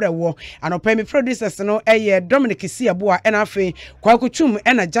dwumadie ebrewo anopam producers no eye Dominic Siaboa ena afi kwakuchum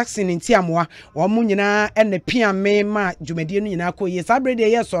ena Jackson ntiamoa wo mu nyina na pia me ma dwumadie no nyina ko ye sabrede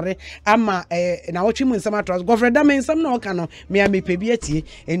ye sore ama na wotwe mu nsam atros gofreda me nsam na oka no me amepebi atie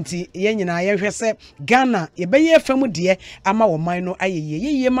enti ye nyina ye hwɛ sɛ Ghana ye bɛyɛ famu de ama wo man no ayeye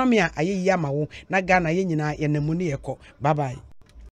ye ma me ayeye ama wo na Ghana ye nyina ye namu ne ye kɔ bye bye.